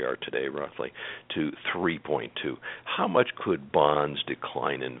 2.2, where we are today roughly, to 3.2. How much could bonds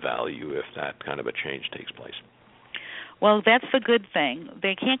decline in value if that kind of a change takes place? Well, that's the good thing.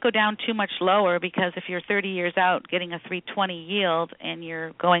 They can't go down too much lower, because if you're 30 years out getting a 3.20 yield and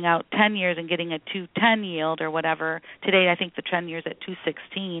you're going out 10 years and getting a 2.10 yield or whatever, today I think the 10 years at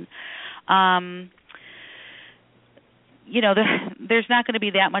 2.16, there's not going to be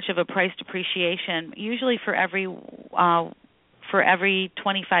that much of a price depreciation. Usually for every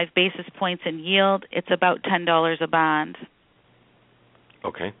 25 basis points in yield, it's about $10 a bond.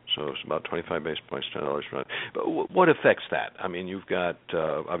 Okay, so it's about 25 basis points, $10 per month. But what affects that? I mean, you've got,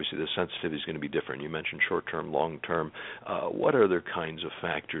 obviously the sensitivity is going to be different. You mentioned short-term, long-term. What other kinds of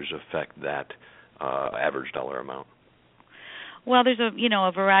factors affect that average dollar amount? Well, there's a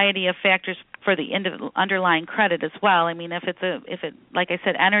variety of factors for the underlying credit as well. I mean, if it like I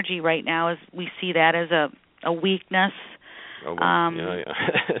said, energy right now, we see that as a weakness. Oh, well, yeah,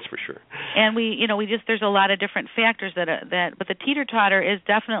 that's for sure. And there's a lot of different factors but the teeter-totter is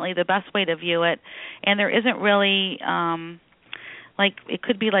definitely the best way to view it. And there isn't really, it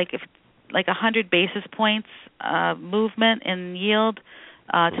could be like 100 basis points movement in yield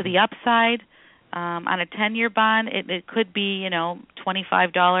to the upside. On a 10-year bond, it could be,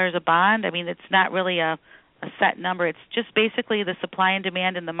 $25 a bond. I mean, it's not really a set number. It's just basically the supply and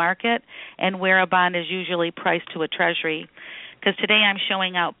demand in the market and where a bond is usually priced to a treasury. Because today I'm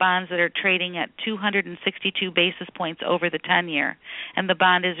showing out bonds that are trading at 262 basis points over the 10-year, and the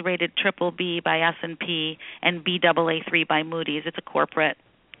bond is rated BBB by S&P and Baa3 by Moody's. It's a corporate.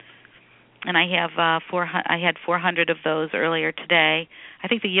 And I have I had 400 of those earlier today. I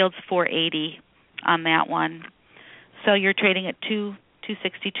think the yield's 480 on that one. So you're trading at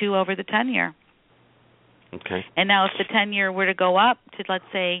 262 over the 10-year. Okay. And now if the 10-year were to go up to, let's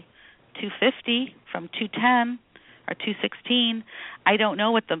say, 250 from 210 or 216, I don't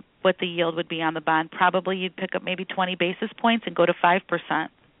know what the yield would be on the bond. Probably you'd pick up maybe 20 basis points and go to 5%.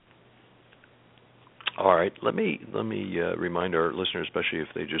 All right. Let me remind our listeners, especially if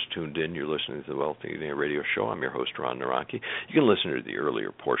they just tuned in, you're listening to the Wealth DNA Radio Show. I'm your host, Ron Nawrocki. You can listen to the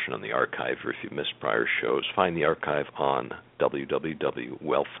earlier portion on the archive, or if you missed prior shows, find the archive on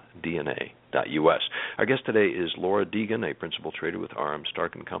www.wealthdna.us. Our guest today is Laura Digan, a principal trader with R.M.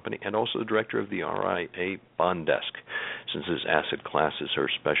 Stark & Company, and also the director of the RIA Bond Desk. Since this asset class is her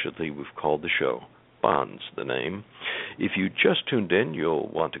specialty, we've called the show Bonds, the name. If you just tuned in, you'll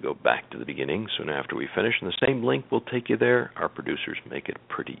want to go back to the beginning soon after we finish, and the same link will take you there. Our producers make it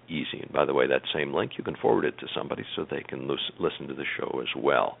pretty easy. And by the way, that same link, you can forward it to somebody so they can listen to the show as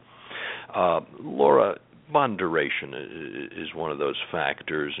well. Laura, bond duration is one of those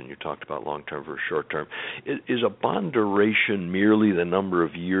factors, and you talked about long-term versus short-term. Is a bond duration merely the number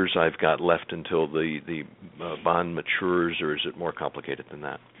of years I've got left until the bond matures, or is it more complicated than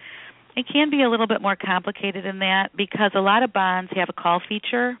that? It can be a little bit more complicated than that, because a lot of bonds have a call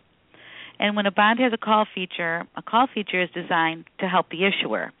feature. And when a bond has a call feature is designed to help the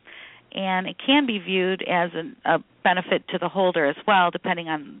issuer. And it can be viewed as a benefit to the holder as well, depending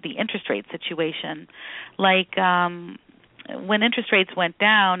on the interest rate situation. Like when interest rates went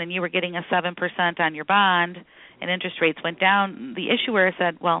down and you were getting a 7% on your bond, and interest rates went down, the issuer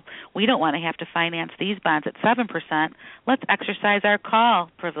said, well, we don't want to have to finance these bonds at 7%. Let's exercise our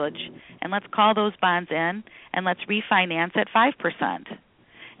call privilege, and let's call those bonds in, and let's refinance at 5%.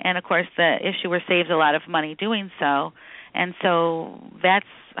 And, of course, the issuer saves a lot of money doing so. And so that's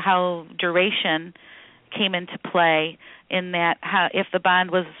how duration came into play, in that if the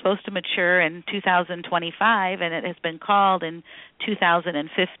bond was supposed to mature in 2025 and it has been called in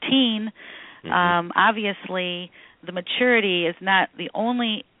 2015, obviously the maturity is not the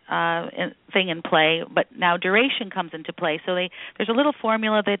only thing in play, but now duration comes into play. So there's a little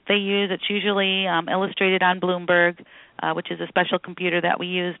formula that they use. It's usually illustrated on Bloomberg, which is a special computer that we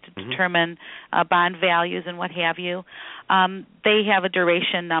use to determine bond values and what have you. They have a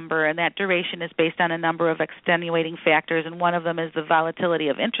duration number, and that duration is based on a number of extenuating factors, and one of them is the volatility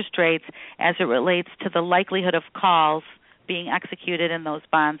of interest rates as it relates to the likelihood of calls being executed in those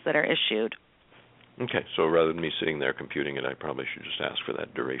bonds that are issued. Okay, so rather than me sitting there computing it, I probably should just ask for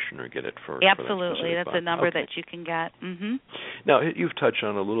that duration or get it for Absolutely, that's a number that you can get. Now, you've touched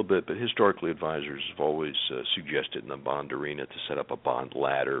on it a little bit, but historically advisors have always suggested in the bond arena to set up a bond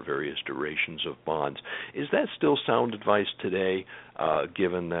ladder, various durations of bonds. Is that still sound advice today,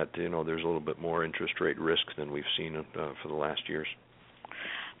 given that there's a little bit more interest rate risk than we've seen for the last years?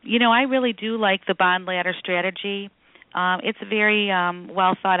 I really do like the bond ladder strategy. It's very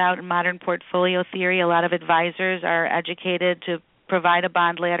well thought out in modern portfolio theory. A lot of advisors are educated to provide a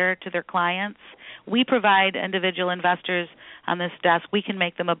bond ladder to their clients. We provide individual investors on this desk. We can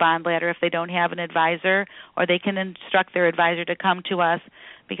make them a bond ladder if they don't have an advisor, or they can instruct their advisor to come to us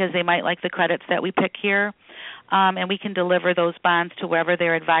because they might like the credits that we pick here. And we can deliver those bonds to wherever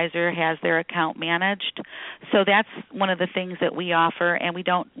their advisor has their account managed. So that's one of the things that we offer, and we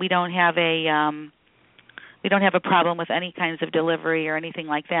don't have a problem with any kinds of delivery or anything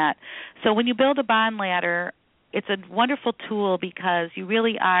like that. So when you build a bond ladder, it's a wonderful tool because you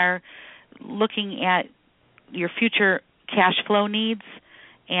really are looking at your future cash flow needs,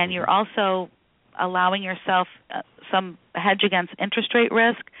 and you're also allowing yourself some hedge against interest rate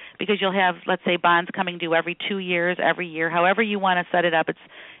risk, because you'll have, let's say, bonds coming due every 2 years, every year. However you want to set it up,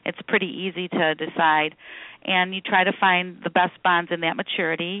 it's pretty easy to decide. And you try to find the best bonds in that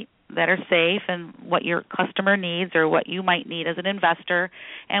maturity that are safe and what your customer needs or what you might need as an investor,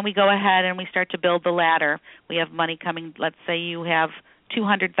 and we go ahead and we start to build the ladder. We have money coming. Let's say you have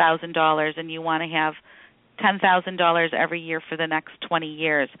 $200,000 and you want to have $10,000 every year for the next 20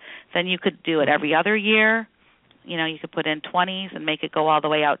 years. Then you could do it every other year. You could put in 20s and make it go all the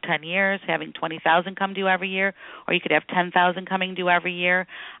way out 10 years, having $20,000 come due every year, or you could have $10,000 coming due every year.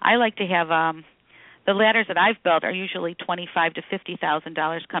 I like to have the ladders that I've built are usually $25,000 to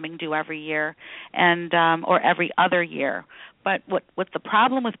 $50,000 coming due every year, and or every other year. But what's the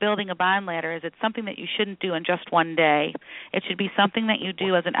problem with building a bond ladder is it's something that you shouldn't do in just one day. It should be something that you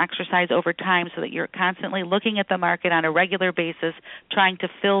do as an exercise over time, so that you're constantly looking at the market on a regular basis, trying to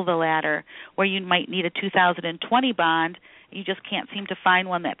fill the ladder. Where you might need a 2020 bond, you just can't seem to find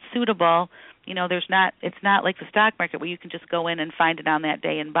one that's suitable. It's not like the stock market where you can just go in and find it on that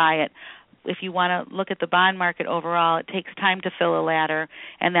day and buy it. If you want to look at the bond market overall, it takes time to fill a ladder,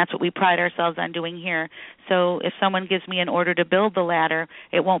 and that's what we pride ourselves on doing here. So if someone gives me an order to build the ladder,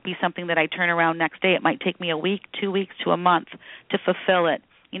 it won't be something that I turn around next day. It might take me a week, 2 weeks to a month to fulfill it,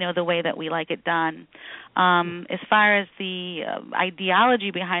 the way that we like it done. As far as the ideology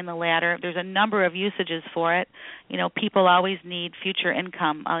behind the ladder, there's a number of usages for it. People always need future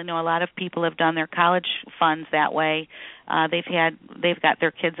income. I know a lot of people have done their college funds that way. They've got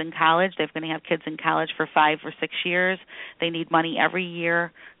their kids in college. They're going to have kids in college for 5 or 6 years. They need money every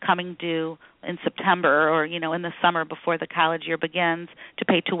year coming due in September or, in the summer before the college year begins to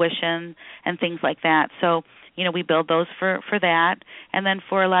pay tuition and things like that. So, we build those for that. And then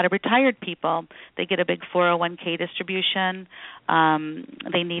for a lot of retired people, they get a big 401k distribution.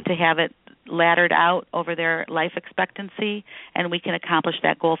 They need to have it laddered out over their life expectancy, and we can accomplish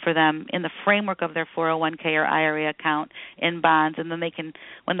that goal for them in the framework of their 401k or IRA account in bonds. And then they can,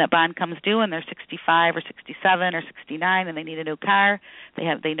 when that bond comes due and they're 65 or 67 or 69 and they need a new car,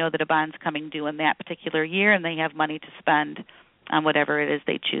 they know that a bond's coming due in that particular year, and they have money to spend on whatever it is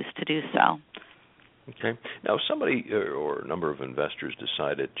they choose to do so. Okay. Now, if somebody or a number of investors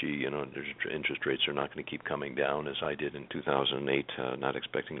decided, interest rates are not going to keep coming down, as I did in 2008, not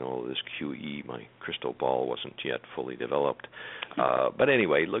expecting all of this QE. My crystal ball wasn't yet fully developed. But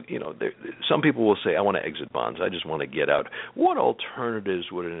anyway, look, some people will say, I want to exit bonds. I just want to get out. What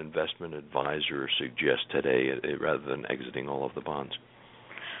alternatives would an investment advisor suggest today rather than exiting all of the bonds?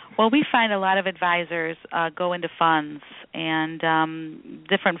 Well, we find a lot of advisors go into funds, and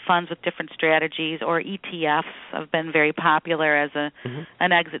different funds with different strategies, or ETFs have been very popular as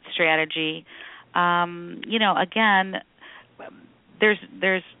an exit strategy. Again,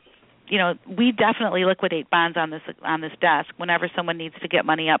 there's we definitely liquidate bonds on this desk whenever someone needs to get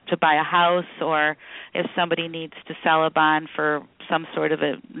money up to buy a house, or if somebody needs to sell a bond for some sort of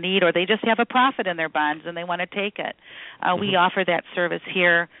a need, or they just have a profit in their bonds and they want to take it. We offer that service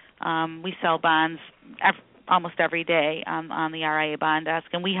here. We sell bonds almost every day on the RIA Bond Desk,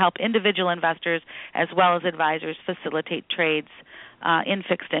 and we help individual investors as well as advisors facilitate trades in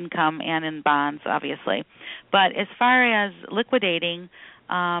fixed income and in bonds, obviously. But as far as liquidating,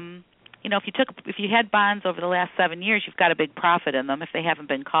 if you had bonds over the last 7 years, you've got a big profit in them if they haven't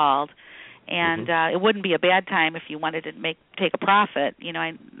been called. And it wouldn't be a bad time if you wanted to take a profit.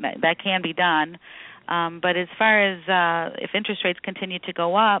 That can be done. But as far as if interest rates continue to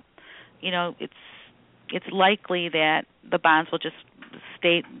go up, it's likely that the bonds will just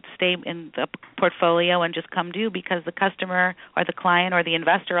stay in the portfolio and just come due because the customer or the client or the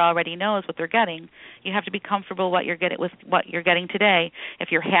investor already knows what they're getting. You have to be comfortable with what you're getting today. If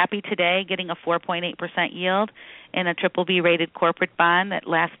you're happy today getting a 4.8% yield in a BBB rated corporate bond that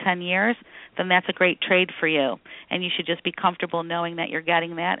lasts 10 years, then that's a great trade for you. And you should just be comfortable knowing that you're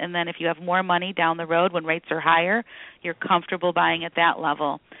getting that. And then if you have more money down the road when rates are higher, you're comfortable buying at that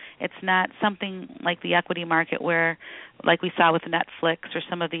level. It's not something like the equity market where, like we saw with Netflix or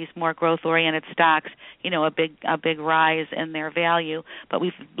some of these more growth-oriented stocks, a big rise in their value. But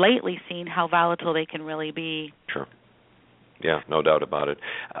we've lately seen how volatile they can really be. Sure. Yeah, no doubt about it.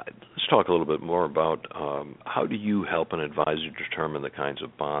 Let's talk a little bit more about how do you help an advisor determine the kinds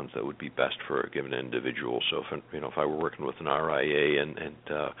of bonds that would be best for a given individual. So if I were working with an RIA and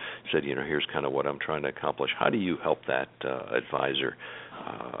said, here's kind of what I'm trying to accomplish, how do you help that advisor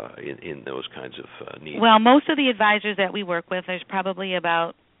in those kinds of needs? Well, most of the advisors that we work with, there's probably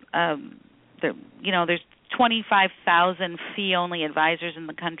about there's 25,000 fee-only advisors in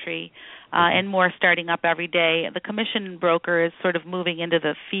the country, and more starting up every day. The commission broker is sort of moving into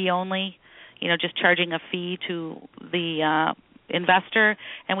the fee-only, just charging a fee to the investor,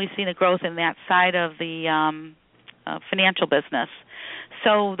 and we've seen a growth in that side of the financial business.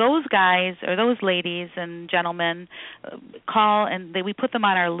 So those guys or those ladies and gentlemen call, and we put them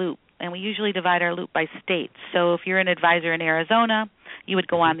on our loop, and we usually divide our loop by states. So if you're an advisor in Arizona, you would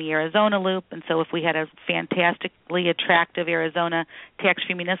go on the Arizona loop, and so if we had a fantastically attractive Arizona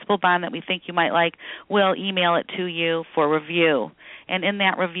tax-free municipal bond that we think you might like, we'll email it to you for review. And in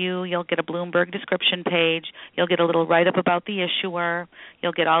that review, you'll get a Bloomberg description page. You'll get a little write-up about the issuer.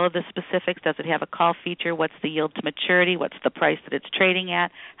 You'll get all of the specifics. Does it have a call feature? What's the yield to maturity? What's the price that it's trading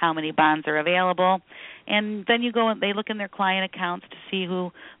at? How many bonds are available? And then you go and they look in their client accounts to see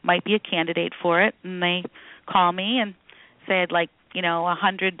who might be a candidate for it, and they call me and say, I'd like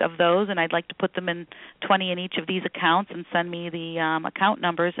 100 of those, and I'd like to put them in 20 in each of these accounts, and send me the account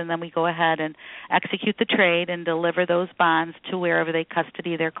numbers, and then we go ahead and execute the trade and deliver those bonds to wherever they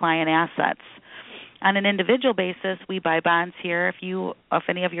custody their client assets. On an individual basis, we buy bonds here. If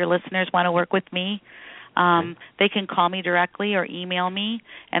any of your listeners want to work with me, they can call me directly or email me,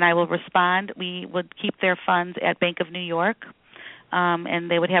 and I will respond. We would keep their funds at Bank of New York. And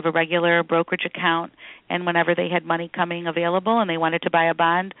they would have a regular brokerage account, and whenever they had money coming available and they wanted to buy a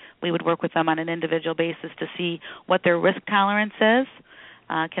bond, we would work with them on an individual basis to see what their risk tolerance is.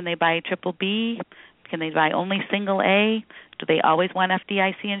 Can they buy triple B? Can they buy only single A? Do they always want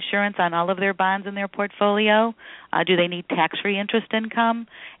FDIC insurance on all of their bonds in their portfolio? Do they need tax-free interest income?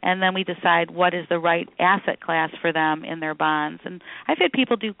 And then we decide what is the right asset class for them in their bonds. And I've had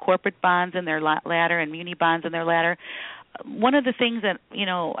people do corporate bonds in their ladder and muni bonds in their ladder. One of the things that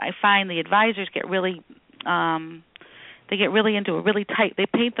I find the advisors get really into a really tight. They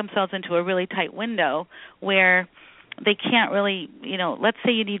paint themselves into a really tight window where they can't really. Let's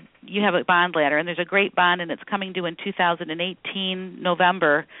say you have a bond ladder and there's a great bond and it's coming due in 2018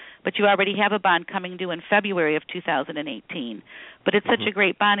 November, but you already have a bond coming due in February of 2018. But it's such a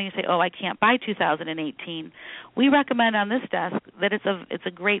great bond, and you say, I can't buy 2018. We recommend on this desk that it's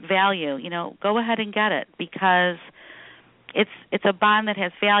a great value. Go ahead and get it because it's a bond that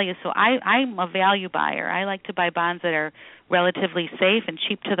has value. So I'm a value buyer. I like to buy bonds that are relatively safe and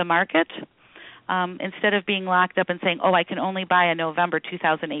cheap to the market, instead of being locked up and saying, I can only buy a November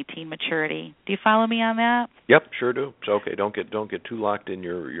 2018 maturity. Do you follow me on that? Yep, sure do. So okay, don't get too locked in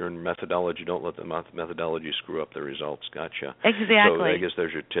your methodology. Don't let the methodology screw up the results. Gotcha. Exactly. So I guess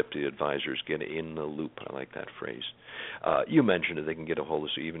there's your tip to the advisors: get in the loop. I like that phrase. You mentioned that they can get a hold of,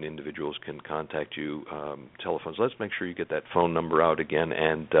 so even individuals can contact you. Telephones. Let's make sure you get that phone number out again,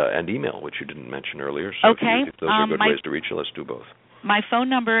 and email, which you didn't mention earlier. So okay. if those are good ways to reach you, let's do both. My phone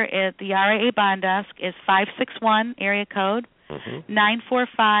number at the RIA Bond Desk is 561 area code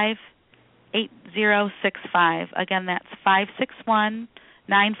 945-8065. Again, that's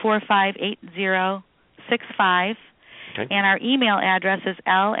 945-8065. Okay. And our email address is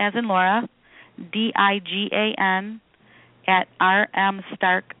L as in Laura, DIGAN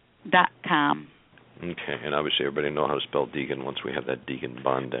 @rmstark.com. Okay, and obviously everybody know how to spell Digan once we have that Digan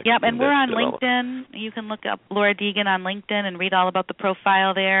Bond Desk. Yep, and we're on developed. LinkedIn. You can look up Laura Digan on LinkedIn and read all about the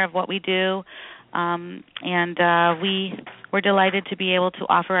profile there of what we do. We're delighted to be able to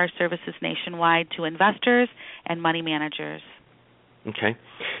offer our services nationwide to investors and money managers. Okay.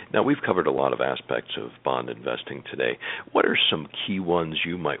 Now, we've covered a lot of aspects of bond investing today. What are some key ones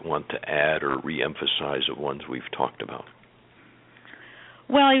you might want to add or reemphasize of ones we've talked about?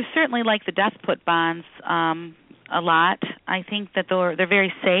 Well, I certainly like the death put bonds a lot. I think that they're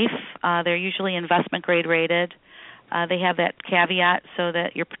very safe. They're usually investment grade rated. They have that caveat so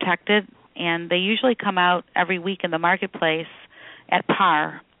that you're protected, and they usually come out every week in the marketplace at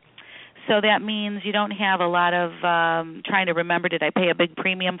par. So that means you don't have a lot of trying to remember, did I pay a big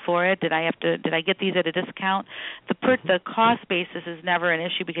premium for it? Did I get these at a discount? The cost basis is never an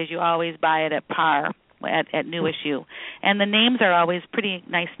issue because you always buy it at par at new issue. And the names are always pretty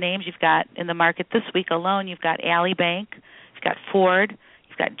nice names. You've got in the market this week alone, you've got Ally Bank, you've got Ford,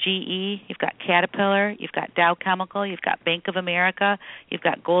 you've got GE, you've got Caterpillar, you've got Dow Chemical, you've got Bank of America, you've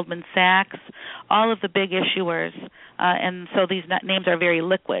got Goldman Sachs, all of the big issuers. And so these names are very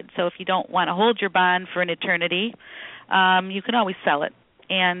liquid. So if you don't want to hold your bond for an eternity, you can always sell it.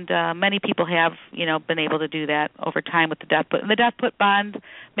 And many people have, been able to do that over time with the death put. And the death put bond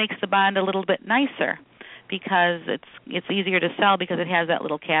makes the bond a little bit nicer because it's easier to sell because it has that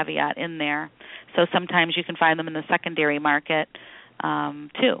little caveat in there. So sometimes you can find them in the secondary market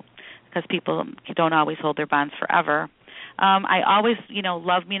too, because people don't always hold their bonds forever. I always,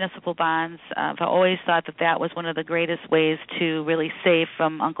 love municipal bonds. I've always thought that was one of the greatest ways to really save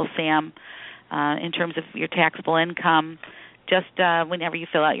from Uncle Sam in terms of your taxable income. Just whenever you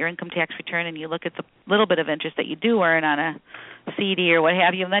fill out your income tax return and you look at the little bit of interest that you do earn on a CD or what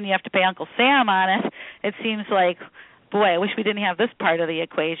have you, and then you have to pay Uncle Sam on it, it seems like, boy, I wish we didn't have this part of the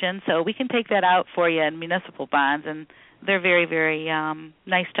equation. So we can take that out for you in municipal bonds, and they're very, very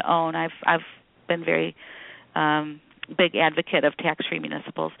nice to own. I've been very big advocate of tax-free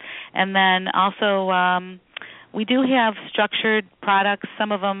municipals. And then also we do have structured products.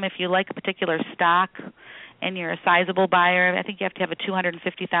 Some of them, if you like a particular stock and you're a sizable buyer, I think you have to have a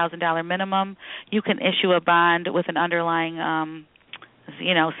 $250,000 minimum. You can issue a bond with an underlying,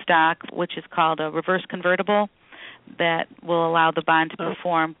 stock, which is called a reverse convertible, that will allow the bond to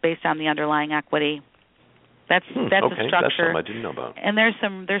perform based on the underlying equity. That's a structure. That's something I didn't know about. And there's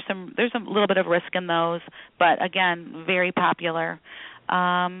a little bit of risk in those, but again, very popular.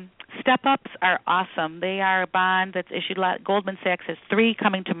 Step-ups are awesome. They are a bond that's issued. Goldman Sachs has 3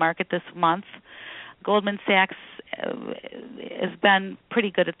 coming to market this month. Goldman Sachs has been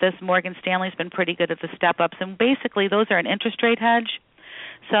pretty good at this. Morgan Stanley's been pretty good at the step-ups. And basically, those are an interest rate hedge.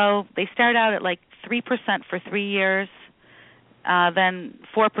 So they start out at like 3% for 3 years, then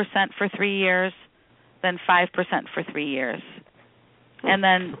 4% for 3 years, then 5% for 3 years, and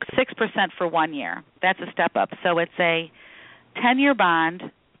then 6% for 1 year. That's a step-up. So it's a 10-year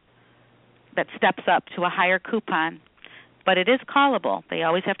bond that steps up to a higher coupon. But it is callable. They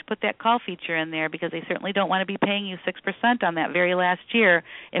always have to put that call feature in there because they certainly don't want to be paying you 6% on that very last year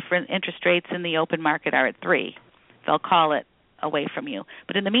if interest rates in the open market are at 3%. They'll call it away from you.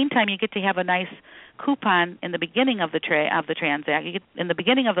 But in the meantime, you get to have a nice coupon in the beginning of the transaction. In the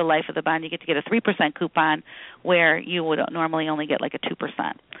beginning of the life of the bond, you get to get a 3% coupon where you would normally only get like a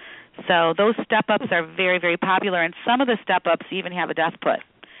 2%. So those step-ups are very, very popular, and some of the step-ups even have a death put.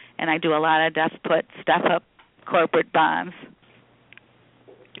 And I do a lot of death put, step-up corporate bonds.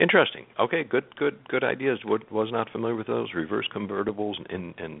 Interesting. Okay, good ideas. Was not familiar with those reverse convertibles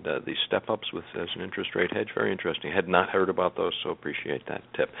and the step-ups as an interest rate hedge. Very interesting. Had not heard about those, so appreciate that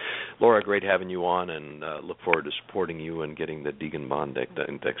tip. Laura, great having you on, and look forward to supporting you and getting the Digan Bond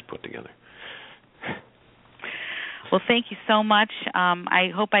Index put together. Well, thank you so much.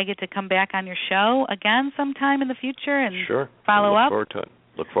 I hope I get to come back on your show again sometime in the future and follow up.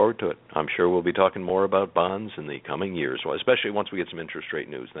 Look forward to it. I'm sure we'll be talking more about bonds in the coming years, especially once we get some interest rate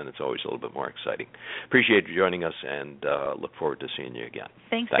news. Then it's always a little bit more exciting. Appreciate you joining us, and look forward to seeing you again.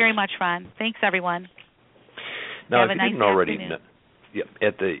 Thanks very much, Ron. Thanks, everyone. Now, have if a you nice didn't already afternoon.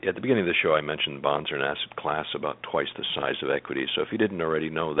 at the beginning of the show, I mentioned bonds are an asset class about twice the size of equities. So if you didn't already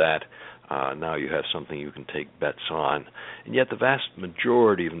know that, now you have something you can take bets on. And yet the vast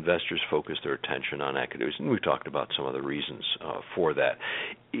majority of investors focus their attention on equities, and we've talked about some of the reasons for that.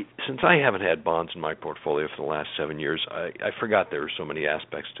 since I haven't had bonds in my portfolio for the last 7 years, I forgot there were so many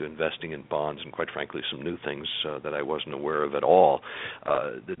aspects to investing in bonds, and quite frankly, some new things that I wasn't aware of at all.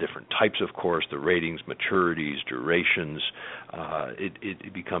 The different types, of course, the ratings, maturities, durations.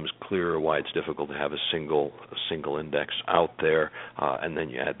 It becomes clearer why it's difficult to have a single index out there, and then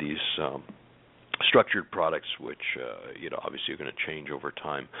you add these structured products, which obviously are going to change over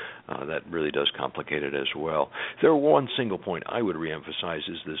time. That really does complicate it as well. If there were one single point I would reemphasize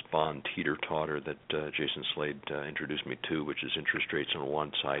is this bond teeter-totter that Jason Slade introduced me to, which is interest rates on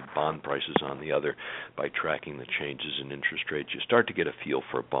one side, bond prices on the other. By tracking the changes in interest rates, you start to get a feel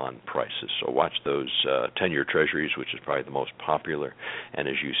for bond prices. So watch those 10-year treasuries, which is probably the most popular, and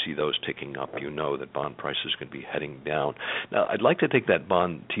as you see those ticking up, you know that bond prices could be heading down. Now, I'd like to take that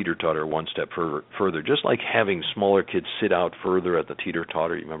bond teeter-totter one step further, just like having smaller kids sit out further at the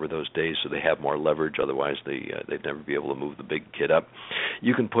teeter-totter. You remember those days, so they have more leverage, otherwise they'd never be able to move the big kid up.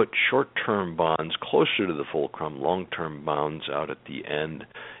 You can put short-term bonds closer to the fulcrum, long-term bonds out at the end,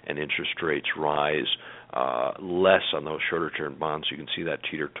 and interest rates rise less on those shorter-term bonds. You can see that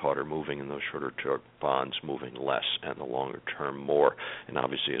teeter-totter moving and those shorter-term bonds moving less and the longer-term more. And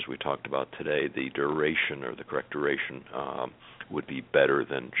obviously, as we talked about today, the duration, or the correct duration, would be better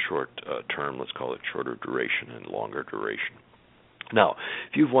than short-term. Let's call it shorter duration and longer duration. Now,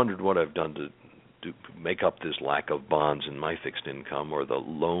 if you've wondered what I've done to make up this lack of bonds in my fixed income, or the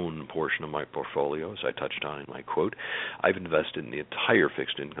loan portion of my portfolio, as I touched on in my quote, I've invested in the entire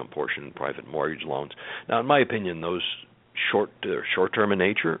fixed income portion in private mortgage loans. Now, in my opinion, those short-term in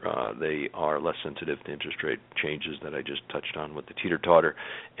nature. They are less sensitive to interest rate changes that I just touched on with the teeter-totter,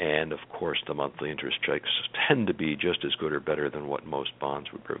 and of course the monthly interest checks tend to be just as good or better than what most bonds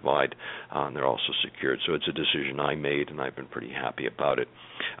would provide, and they're also secured. So it's a decision I made, and I've been pretty happy about it.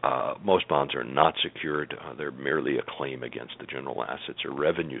 Most bonds are not secured. They're merely a claim against the general assets or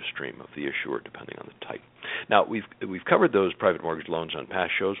revenue stream of the issuer, depending on the type. Now, we've covered those private mortgage loans on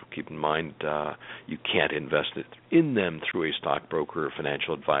past shows. Keep in mind, you can't invest in them through a stockbroker or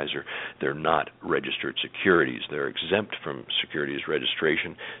financial advisor. They're not registered securities. They're exempt from securities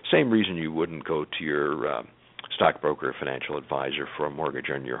registration. Same reason you wouldn't go to your stockbroker or financial advisor for a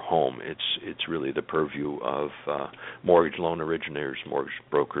mortgage on your home. It's really the purview of mortgage loan originators, mortgage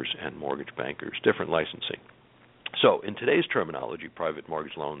brokers, and mortgage bankers. Different licensing. So, in today's terminology, private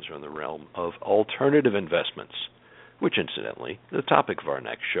mortgage loans are in the realm of alternative investments, which, incidentally, is the topic of our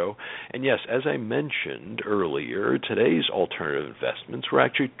next show. And yes, as I mentioned earlier, today's alternative investments were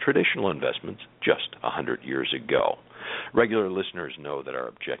actually traditional investments just 100 years ago. Regular listeners know that our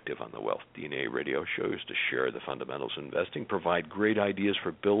objective on the Wealth DNA radio show is to share the fundamentals of investing, provide great ideas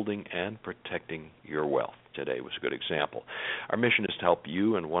for building and protecting your wealth. Today was a good example. Our mission is to help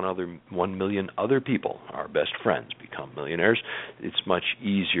you and 1 million other people, our best friends, become millionaires. It's much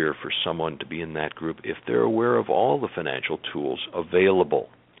easier for someone to be in that group if they're aware of all the financial tools available.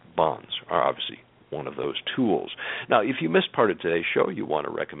 Bonds are obviously one of those tools. Now, if you missed part of today's show, you want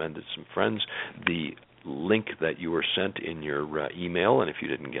to recommend it to some friends. The link that you were sent in your email, and if you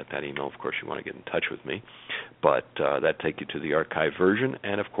didn't get that email, of course, you want to get in touch with me, but that take you to the archive version,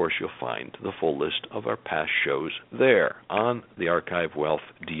 and of course, you'll find the full list of our past shows there on the archive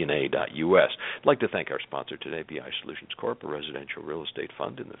wealthdna.us. I'd like to thank our sponsor today, BI Solutions Corp., a residential real estate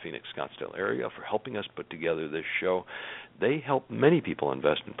fund in the Phoenix, Scottsdale area, for helping us put together this show. They help many people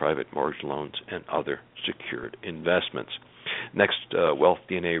invest in private mortgage loans and other secured investments. Next Wealth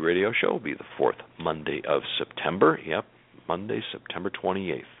DNA radio show will be the fourth Monday of September. Yep, Monday, September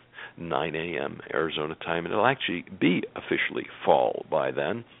 28th, 9 a.m. Arizona time. And it'll actually be officially fall by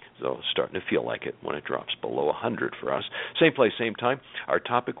then, so it's starting to feel like it when it drops below 100 for us. Same place, same time. Our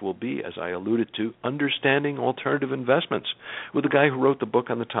topic will be, as I alluded to, understanding alternative investments, with the guy who wrote the book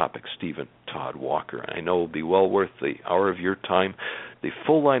on the topic, Stephen Todd Walker. I know it will be well worth the hour of your time. The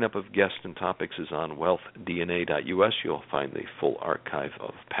full lineup of guests and topics is on wealthdna.us. You'll find the full archive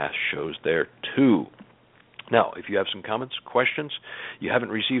of past shows there, too. Now, if you have some comments, questions, you haven't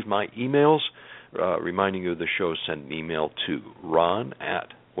received my emails, reminding you of the show, send an email to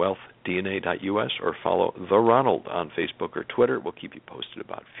ron@wealthdna.us or follow The Ronald on Facebook or Twitter. We'll keep you posted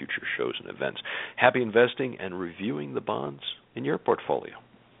about future shows and events. Happy investing and reviewing the bonds in your portfolio.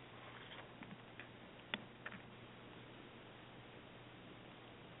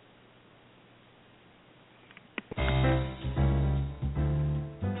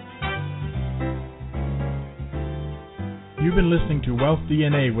 You've been listening to Wealth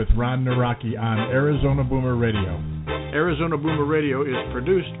DNA with Ron Nawrocki on Arizona Boomer Radio. Arizona Boomer Radio is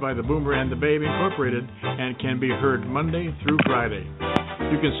produced by the Boomer and the Babe Incorporated and can be heard Monday through Friday.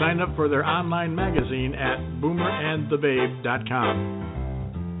 You can sign up for their online magazine at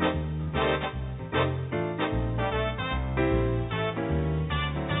boomerandthebabe.com.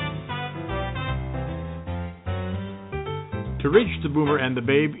 To reach the Boomer and the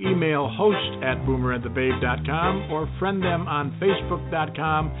Babe, email host@boomerandthebabe.com or friend them on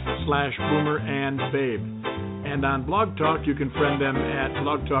facebook.com/boomerandbabe. And on Blog Talk, you can friend them at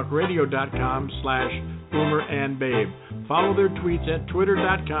blogtalkradio.com/boomerandbabe. Follow their tweets at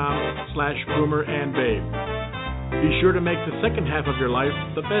twitter.com/boomerandbabe. Be sure to make the second half of your life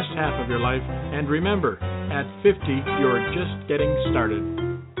the best half of your life. And remember, at 50, you're just getting started.